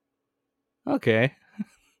 Okay.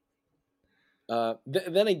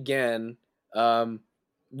 Then again,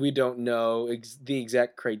 we don't know the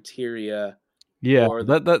exact criteria Yeah. for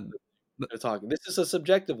That they're talking. This is a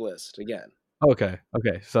subjective list again. Okay.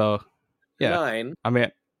 Okay. So yeah. 9. I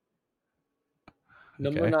mean.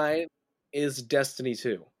 Number Okay. 9 is Destiny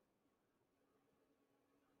 2.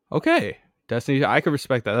 Okay. Destiny. I could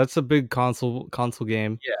respect that. That's a big console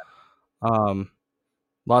game. Yeah.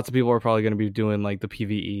 Lots of people are probably going to be doing like the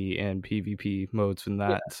PvE and PvP modes from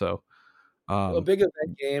that. Yeah. So. A big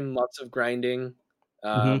event game, lots of grinding.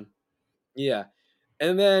 Mhm. Yeah.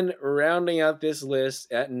 And then rounding out this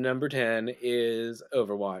list at number 10 is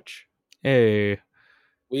Overwatch. Hey.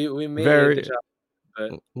 We made the top,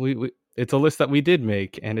 but we it's a list that we did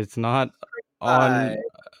make, and it's not on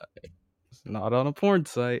a porn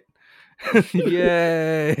site.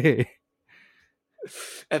 Yay.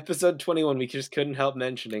 Episode 21, we just couldn't help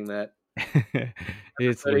mentioning that.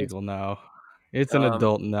 It's legal now. It's an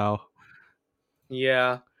adult now.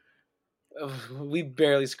 Yeah. We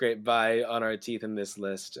barely scraped by on our teeth in this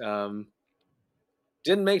list.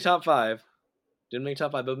 Didn't make top 5.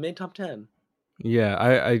 But made top 10. Yeah,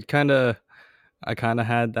 I kind of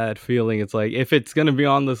had that feeling. It's like if it's gonna be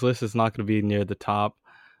on this list, it's not gonna be near the top.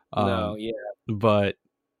 No, yeah. But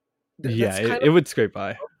yeah, That's it would scrape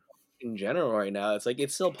by. In general right now. It's like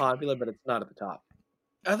it's still popular, but it's not at the top.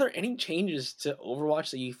 Are there any changes to Overwatch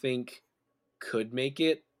that you think could make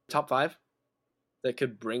it top 5? That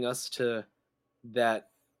could bring us to that,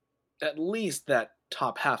 at least that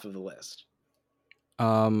top half of the list?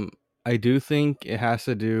 I do think it has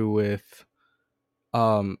to do with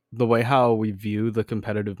the way how we view the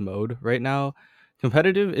competitive mode right now.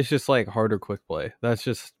 Competitive is just like harder quick play. That's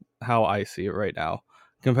just how I see it right now.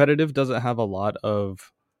 Competitive doesn't have a lot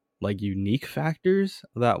of like unique factors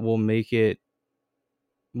that will make it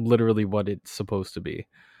literally what it's supposed to be,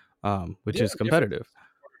 which is competitive.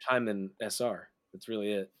 Time than SR. That's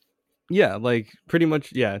really it. Yeah, like pretty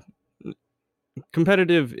much. Yeah,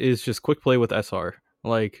 competitive is just quick play with SR.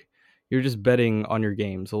 Like you're just betting on your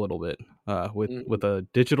games a little bit with a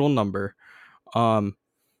digital number.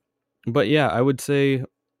 But yeah, I would say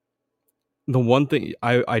the one thing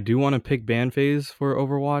I do want to pick ban phase for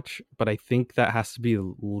Overwatch, but I think that has to be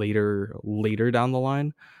later down the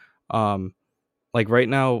line. Like right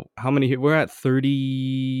now, how many we're at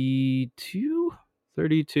 32?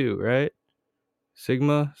 32, right?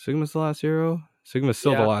 Sigma's the last hero. Sigma's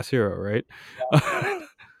still the last hero, right? Yeah.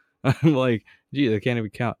 I'm like, geez, I can't even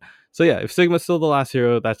count. So yeah, if Sigma's still the last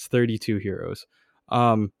hero, that's 32 heroes.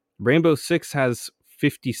 Rainbow Six has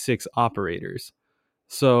 56 operators.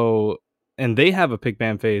 So, and they have a pick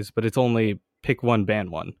ban phase, but it's only pick one,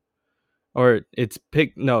 ban one, or it's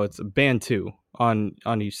ban two on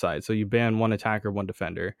each side. So you ban one attacker, one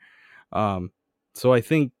defender. So I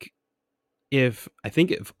think if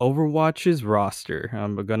Overwatch's roster, I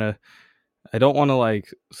don't want to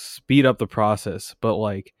like speed up the process, but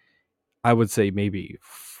like I would say maybe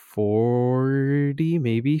 40,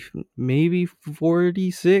 maybe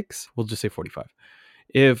 46. We'll just say 45.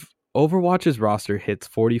 If Overwatch's roster hits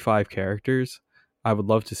 45 characters, I would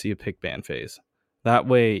love to see a pick ban phase. That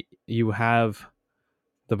way you have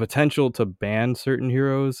the potential to ban certain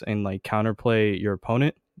heroes and like counterplay your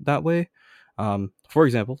opponent that way. For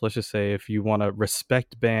example, let's just say if you want to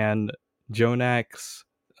respect ban Jonax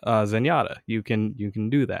Zenyatta, you can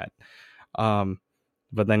do that.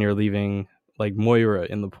 but then you're leaving like Moira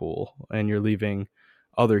in the pool, and you're leaving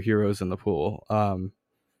other heroes in the pool.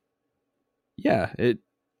 Yeah, it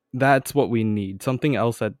that's what we need. Something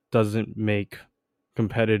else that doesn't make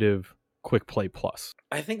competitive quick play plus.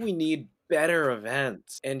 I think we need better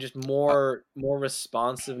events and just Uh, more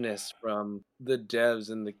responsiveness from the devs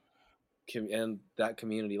and and that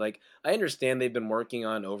community. Like, I understand they've been working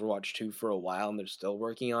on Overwatch 2 for a while and they're still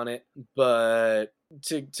working on it, but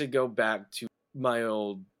to go back to my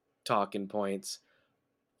old talking points,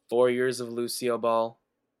 4 years of Lucio Ball,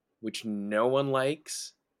 which no one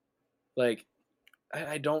likes. Like,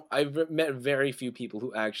 I don't. I've met very few people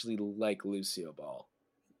who actually like Lucio Ball,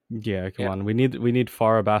 yeah, come and on. We need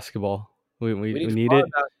Farah basketball. We we, we we need need far it.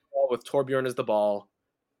 basketball with Torbjorn as the ball.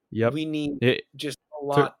 Yep. We need It just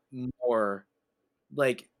a tur- lot more.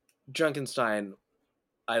 Like, Junkenstein,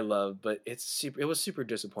 I love, but it was super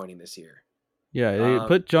disappointing this year. Um,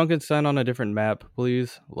 put Junkenstein on a different map,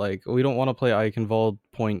 please. Like we don't want to play Eichenwald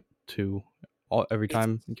point two every it's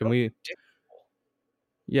time. Can so we predictable.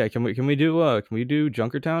 Yeah, can we do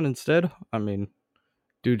Junkertown instead? I mean,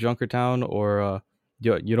 do Junkertown or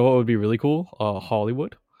you know what would be really cool?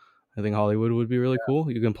 Hollywood. I think Hollywood would be really cool.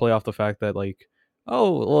 You can play off the fact that like,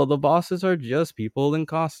 oh, well, the bosses are just people in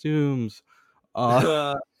costumes.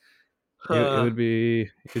 Uh, it'd be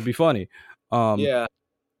funny. Um, Yeah,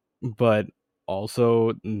 but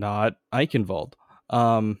also not Eichenwald.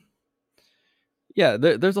 Um, yeah,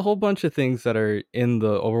 there's a whole bunch of things that are in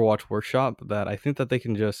the Overwatch workshop that I think that they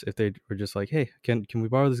can just, if they were just like, hey, can we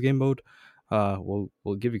borrow this game mode? We'll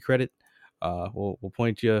give you credit. We'll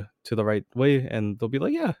point you to the right way, and they'll be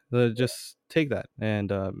like, yeah, just take that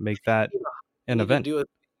and make that they an need to event. do it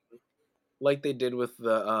like they did with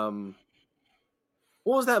the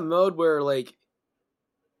what was that mode where, like,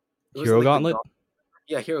 it was Hero like the Gauntlet.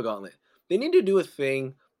 yeah, Hero Gauntlet. They need to do a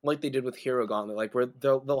thing like they did with Hero Gauntlet, like where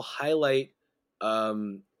they'll highlight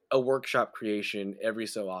um a workshop creation every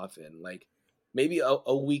so often, like maybe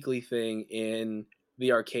a weekly thing in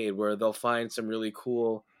the arcade where they'll find some really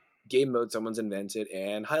cool game mode someone's invented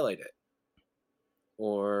and highlight it.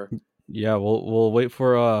 Or Yeah, we'll wait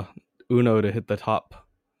for Uno to hit the top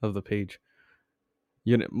of the page.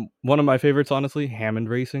 One of my favorites, honestly, Hammond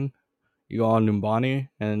Racing. You go on Numbani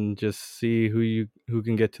and just see who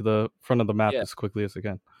can get to the front of the map yeah, as quickly as they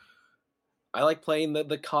can. I like playing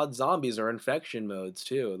the COD zombies or infection modes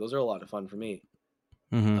too. Those are a lot of fun for me.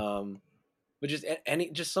 Hmm. Um, but just any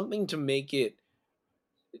just something to make it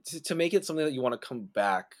something that you want to come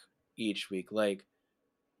back each week. Like,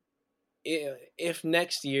 if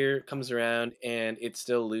next year comes around and it's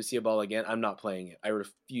still Lucio Ball again, I'm not playing it. I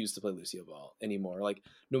refuse to play Lucio Ball anymore. Like,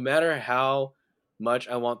 no matter how much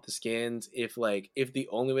I want the skins, if the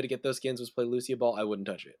only way to get those skins was play Lucio Ball, I wouldn't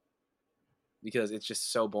touch it because it's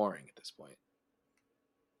just so boring at this point.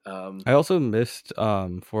 Um, I also missed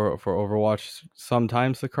for Overwatch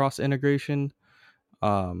sometimes the cross integration.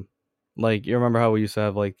 Um, like you remember how we used to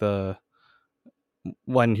have like the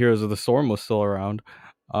when Heroes of the Storm was still around.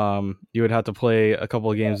 You would have to play a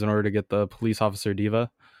couple of games in order to get the Police Officer Diva,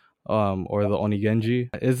 or the Onigenji.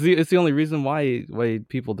 It's the only reason why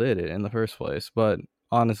people did it in the first place. But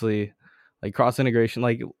honestly, like cross integration,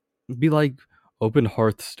 like be like open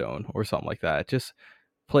Hearthstone or something like that. Just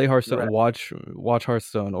play Hearthstone, right. watch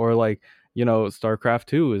Hearthstone, or like StarCraft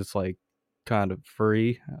 2 is like kind of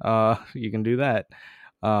free. You can do that.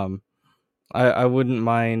 Um, I wouldn't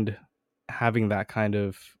mind having that kind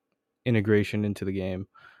of integration into the game.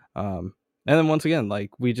 And then once again,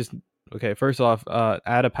 like we just okay. First off,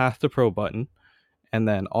 add a Path to Pro button, and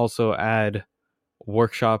then also add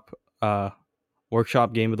workshop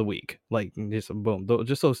workshop game of the week. Like just boom,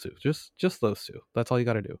 just those two, just those two. That's all you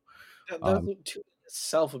got to do. Those Um, two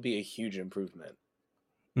itself would be a huge improvement.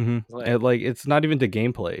 Like, And like it's not even to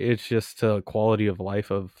gameplay; it's just to quality of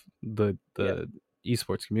life of yeah. the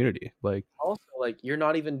esports community. Like Also, like, you're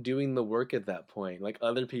not even doing the work at that point. Like,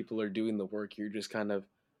 other people are doing the work. You're just kind of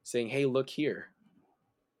saying, "Hey, look here."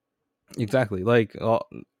 exactly, like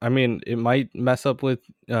I mean, it might mess up with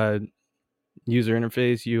user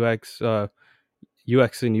interface,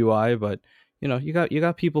 UX and UI, but you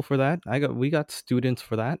got people for that. We got students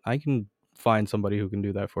for that. I can find somebody who can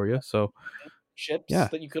do that for you. So Chips yeah,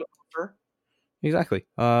 that you could offer. exactly.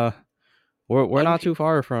 We're not NP. too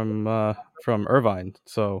far from Irvine,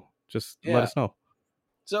 so just let Yeah. us know.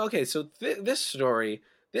 So okay, so this story,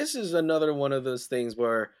 this is another one of those things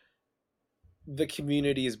where the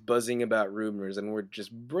community is buzzing about rumors, and we're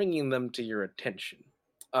just bringing them to your attention.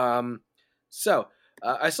 Um, so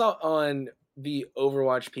I saw on the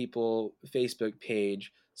Overwatch People Facebook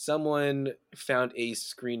page, someone found a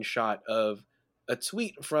screenshot of a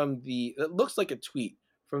tweet from the. It looks like a tweet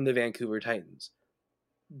from the Vancouver Titans.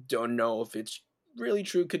 Don't know if it's really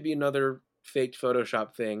true, could be another faked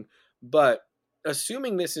Photoshop thing, but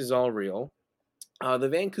assuming this is all real, the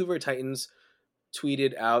Vancouver Titans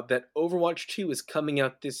tweeted out that Overwatch 2 is coming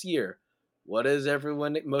out this year. What is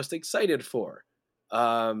everyone most excited for?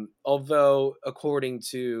 Although, according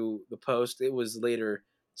to the post, it was later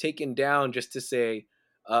taken down just to say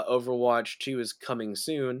Overwatch 2 is coming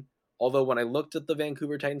soon. Although, when I looked at the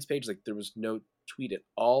Vancouver Titans page, like there was no tweet at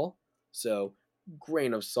all. So,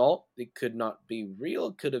 grain of salt. It could not be real.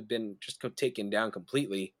 It could have been just taken down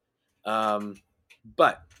completely.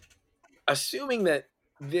 But assuming that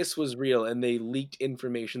this was real and they leaked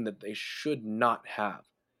information that they should not have,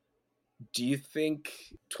 do you think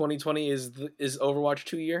 2020 is Overwatch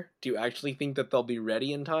 2 year? Do you actually think that they'll be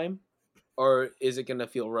ready in time, or is it going to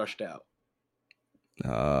feel rushed out?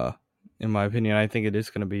 In my opinion, I think it is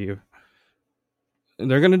going to be.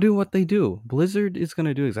 They're going to do what they do. Blizzard is going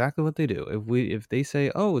to do exactly what they do. If they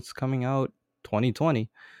say, "Oh, it's coming out 2020,"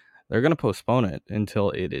 they're going to postpone it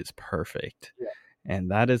until it is perfect. Yeah.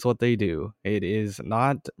 And that is what they do. It is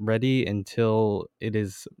not ready until it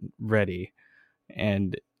is ready.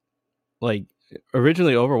 And like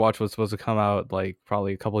originally Overwatch was supposed to come out like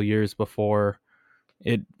probably a couple years before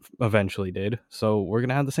it eventually did. So we're going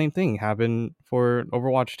to have the same thing happen for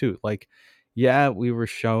Overwatch 2. Like, yeah, we were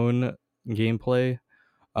shown gameplay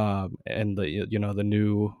and the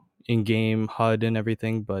new in-game HUD and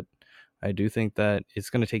everything, but I do think that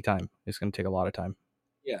it's going to take time. It's going to take a lot of time.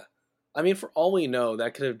 Yeah. I mean, for all we know,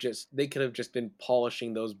 they could have just been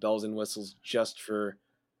polishing those bells and whistles just for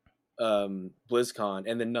BlizzCon,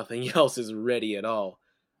 and then nothing else is ready at all.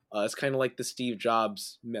 It's kind of like the Steve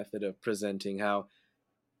Jobs method of presenting, how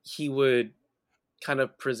he would kind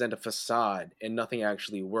of present a facade and nothing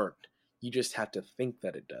actually worked. You just have to think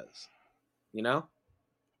that it does, you know?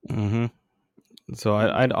 Mm-hmm. So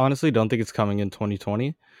I honestly don't think it's coming in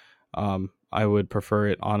 2020. I would prefer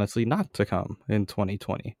it honestly not to come in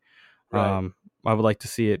 2020. Right. I would like to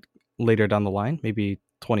see it later down the line, maybe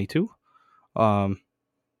 22.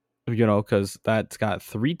 Because that's got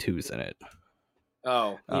 3 twos in it.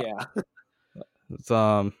 Oh, Uh, yeah. it's,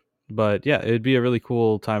 but yeah, it'd be a really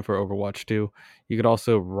cool time for Overwatch 2. You could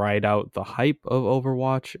also ride out the hype of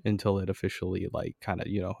Overwatch until it officially like kind of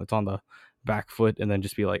it's on the back foot, and then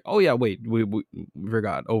just be like, oh yeah, wait, we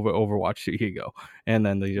forgot Overwatch 2, here you go, and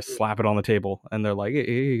then they just slap it on the table and they're like, here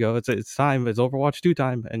you go, it's time, it's Overwatch 2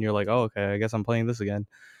 time, and you're like, oh okay, I guess I'm playing this again.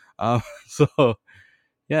 So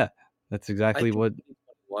yeah, that's I exactly think what.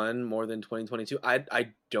 2021 more than 2022.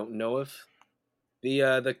 I don't know if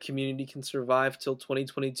the community can survive till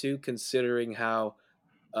 2022, considering how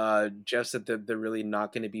Jeff said that they're really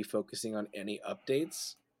not going to be focusing on any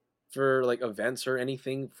updates for like events or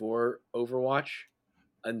anything for Overwatch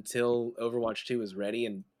until Overwatch 2 is ready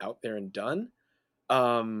and out there and done.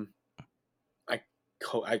 Um,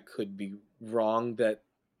 I could be wrong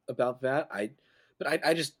about that. I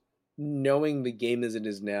just, knowing the game as it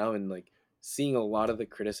is now and like seeing a lot of the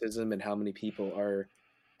criticism and how many people are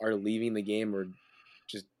leaving the game or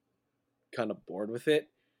just kind of bored with it.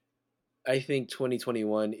 I think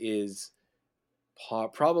 2021 is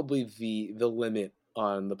probably the limit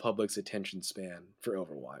on the public's attention span for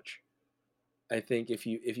Overwatch. I think if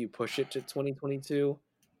you push it to 2022,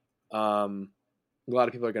 a lot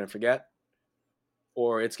of people are going to forget,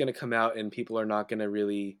 or it's going to come out and people are not going to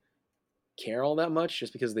really care all that much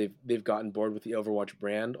just because they've gotten bored with the Overwatch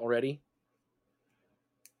brand already.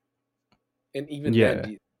 And even then,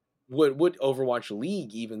 Yeah, would Overwatch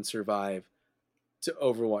League even survive to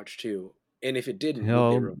Overwatch 2? And if it didn't, would they?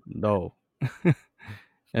 hell no.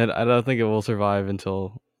 And I don't think it will survive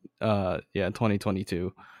until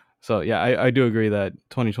 2022. So yeah, I do agree that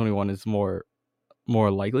 2021 is more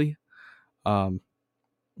likely. Um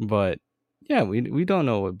but yeah, we don't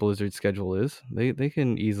know what Blizzard's schedule is. They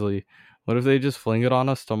can easily, what if they just fling it on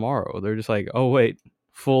us tomorrow? They're just like, "Oh wait,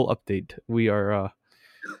 full update. We're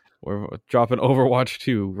dropping Overwatch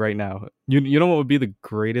 2 right now." You know what would be the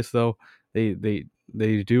greatest though? They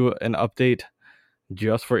do an update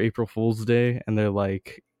just for April Fool's Day, and they're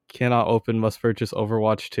like, cannot open, must purchase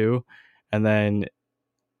Overwatch 2, and then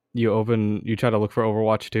you try to look for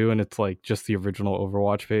Overwatch 2, and it's like just the original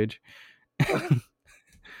Overwatch page.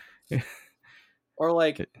 Or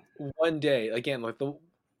like one day again, like the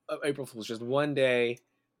April Fool's, just one day,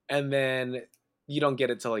 and then you don't get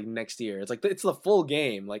it till like next year. It's like it's the full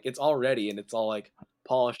game, like it's all ready and it's all like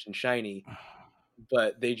polished and shiny,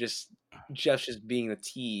 but they just being a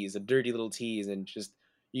tease, a dirty little tease, and just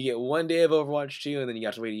you get one day of Overwatch 2, and then you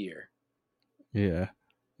have to wait a year. Yeah,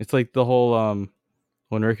 it's like the whole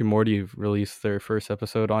when Rick and Morty released their first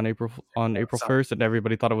episode on April 1st, and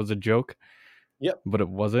everybody thought it was a joke. Yep. But it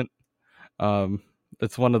wasn't.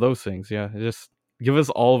 It's one of those things. Yeah, just give us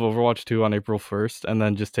all of Overwatch 2 on April 1st, and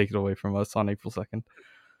then just take it away from us on April 2nd.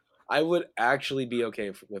 I would actually be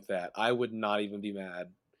okay with that. I would not even be mad.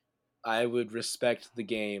 I would respect the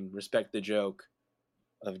game, respect the joke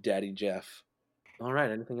of Daddy Jeff. All right,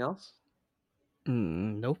 anything else?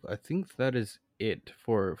 Nope. I think that is it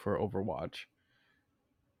for Overwatch.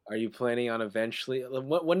 Are you planning on eventually?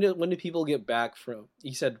 When do people get back from?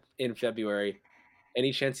 You said in February.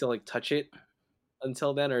 Any chance you'll like touch it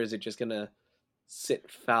until then, or is it just gonna sit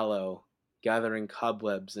fallow, gathering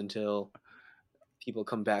cobwebs until people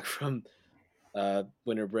come back from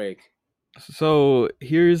winter break? So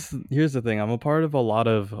here's the thing. I'm a part of a lot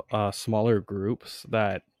of smaller groups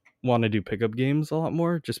that want to do pickup games a lot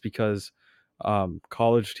more, just because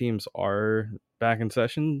college teams are back in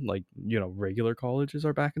session. Like, regular colleges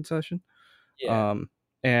are back in session. Yeah.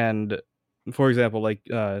 And for example, like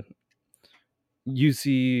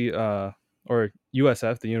UC or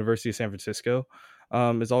USF, the University of San Francisco,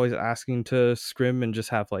 is always asking to scrim and just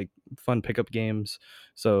have like fun pickup games.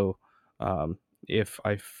 So if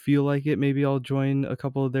I feel like it, maybe I'll join a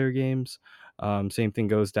couple of their games. Same thing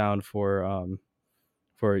goes down for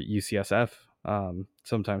UCSF.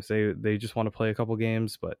 Sometimes they just want to play a couple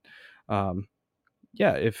games, but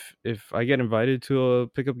yeah, if I get invited to a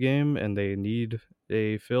pickup game and they need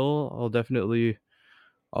a fill,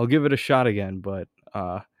 I'll give it a shot again. But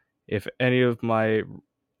if any of my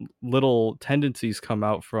little tendencies come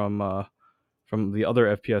out from the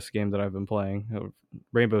other FPS game that I've been playing,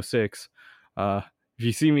 Rainbow Six, if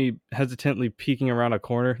you see me hesitantly peeking around a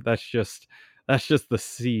corner, that's just the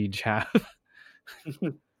siege half.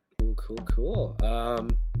 Cool.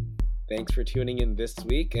 Thanks for tuning in this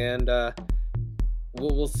week, and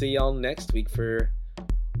we'll see y'all next week for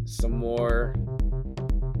some more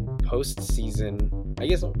post-season. I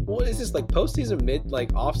guess, what is this, like post-season, mid,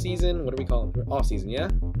 like off-season? What do we call it? Off-season, yeah?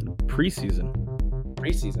 Preseason.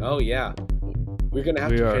 Oh yeah, we're gonna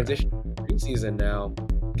have to transition to preseason now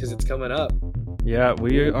because it's coming up. Yeah,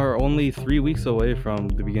 we are only 3 weeks away from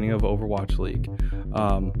the beginning of Overwatch League.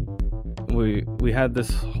 We had this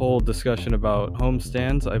whole discussion about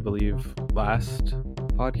homestands, I believe, last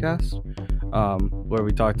podcast, where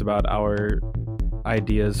we talked about our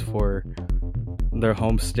ideas for their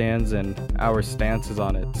homestands and our stances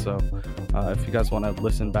on it. So if you guys want to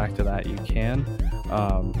listen back to that, you can.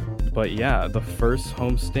 But yeah, the first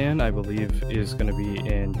homestand, I believe, is going to be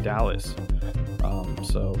in Dallas.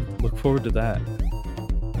 So look forward to that.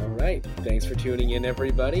 All right. Thanks for tuning in,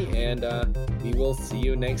 everybody. And we will see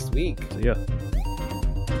you next week. See ya.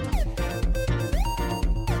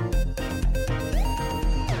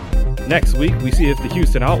 Next week, we see if the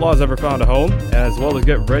Houston Outlaws ever found a home, as well as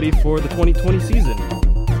get ready for the 2020 season.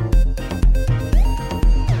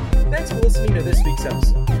 Thanks for listening to this week's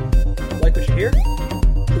episode. Like what you hear?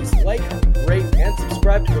 Please like, rate, and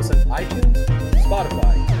subscribe to us on iTunes,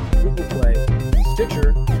 Spotify, Google Play,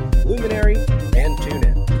 Stitcher, Luminary, and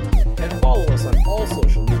TuneIn. And follow us on all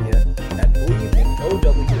social media at Believe in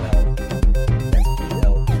OWL. That's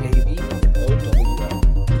BLEAV in OWL.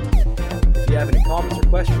 If you have any comments or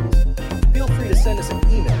questions, feel free to send us an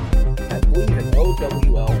email at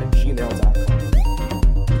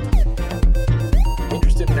believeinowl@gmail.com.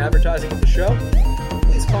 Interested in advertising with the show?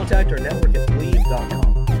 Please contact our network at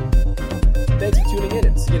believe.com. Thanks for tuning in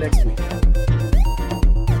and see you next week.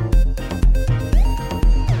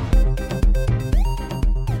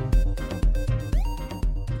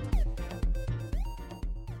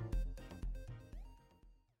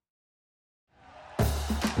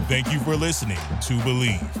 Thank you for listening to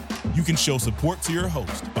Believe. You can show support to your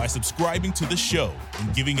host by subscribing to the show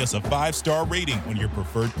and giving us a 5-star rating on your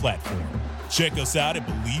preferred platform. Check us out at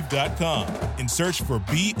Believe.com and search for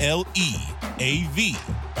BLEAV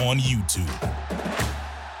on YouTube.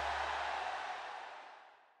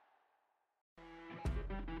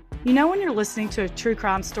 You know when you're listening to a true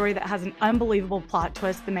crime story that has an unbelievable plot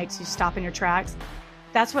twist that makes you stop in your tracks?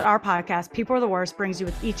 That's what our podcast, People Are the Worst, brings you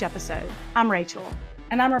with each episode. I'm Rachel.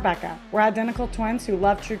 And I'm Rebecca. We're identical twins who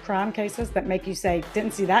love true crime cases that make you say,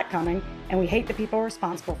 didn't see that coming, and we hate the people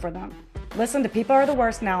responsible for them. Listen to People Are the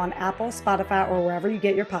Worst now on Apple, Spotify, or wherever you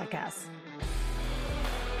get your podcasts.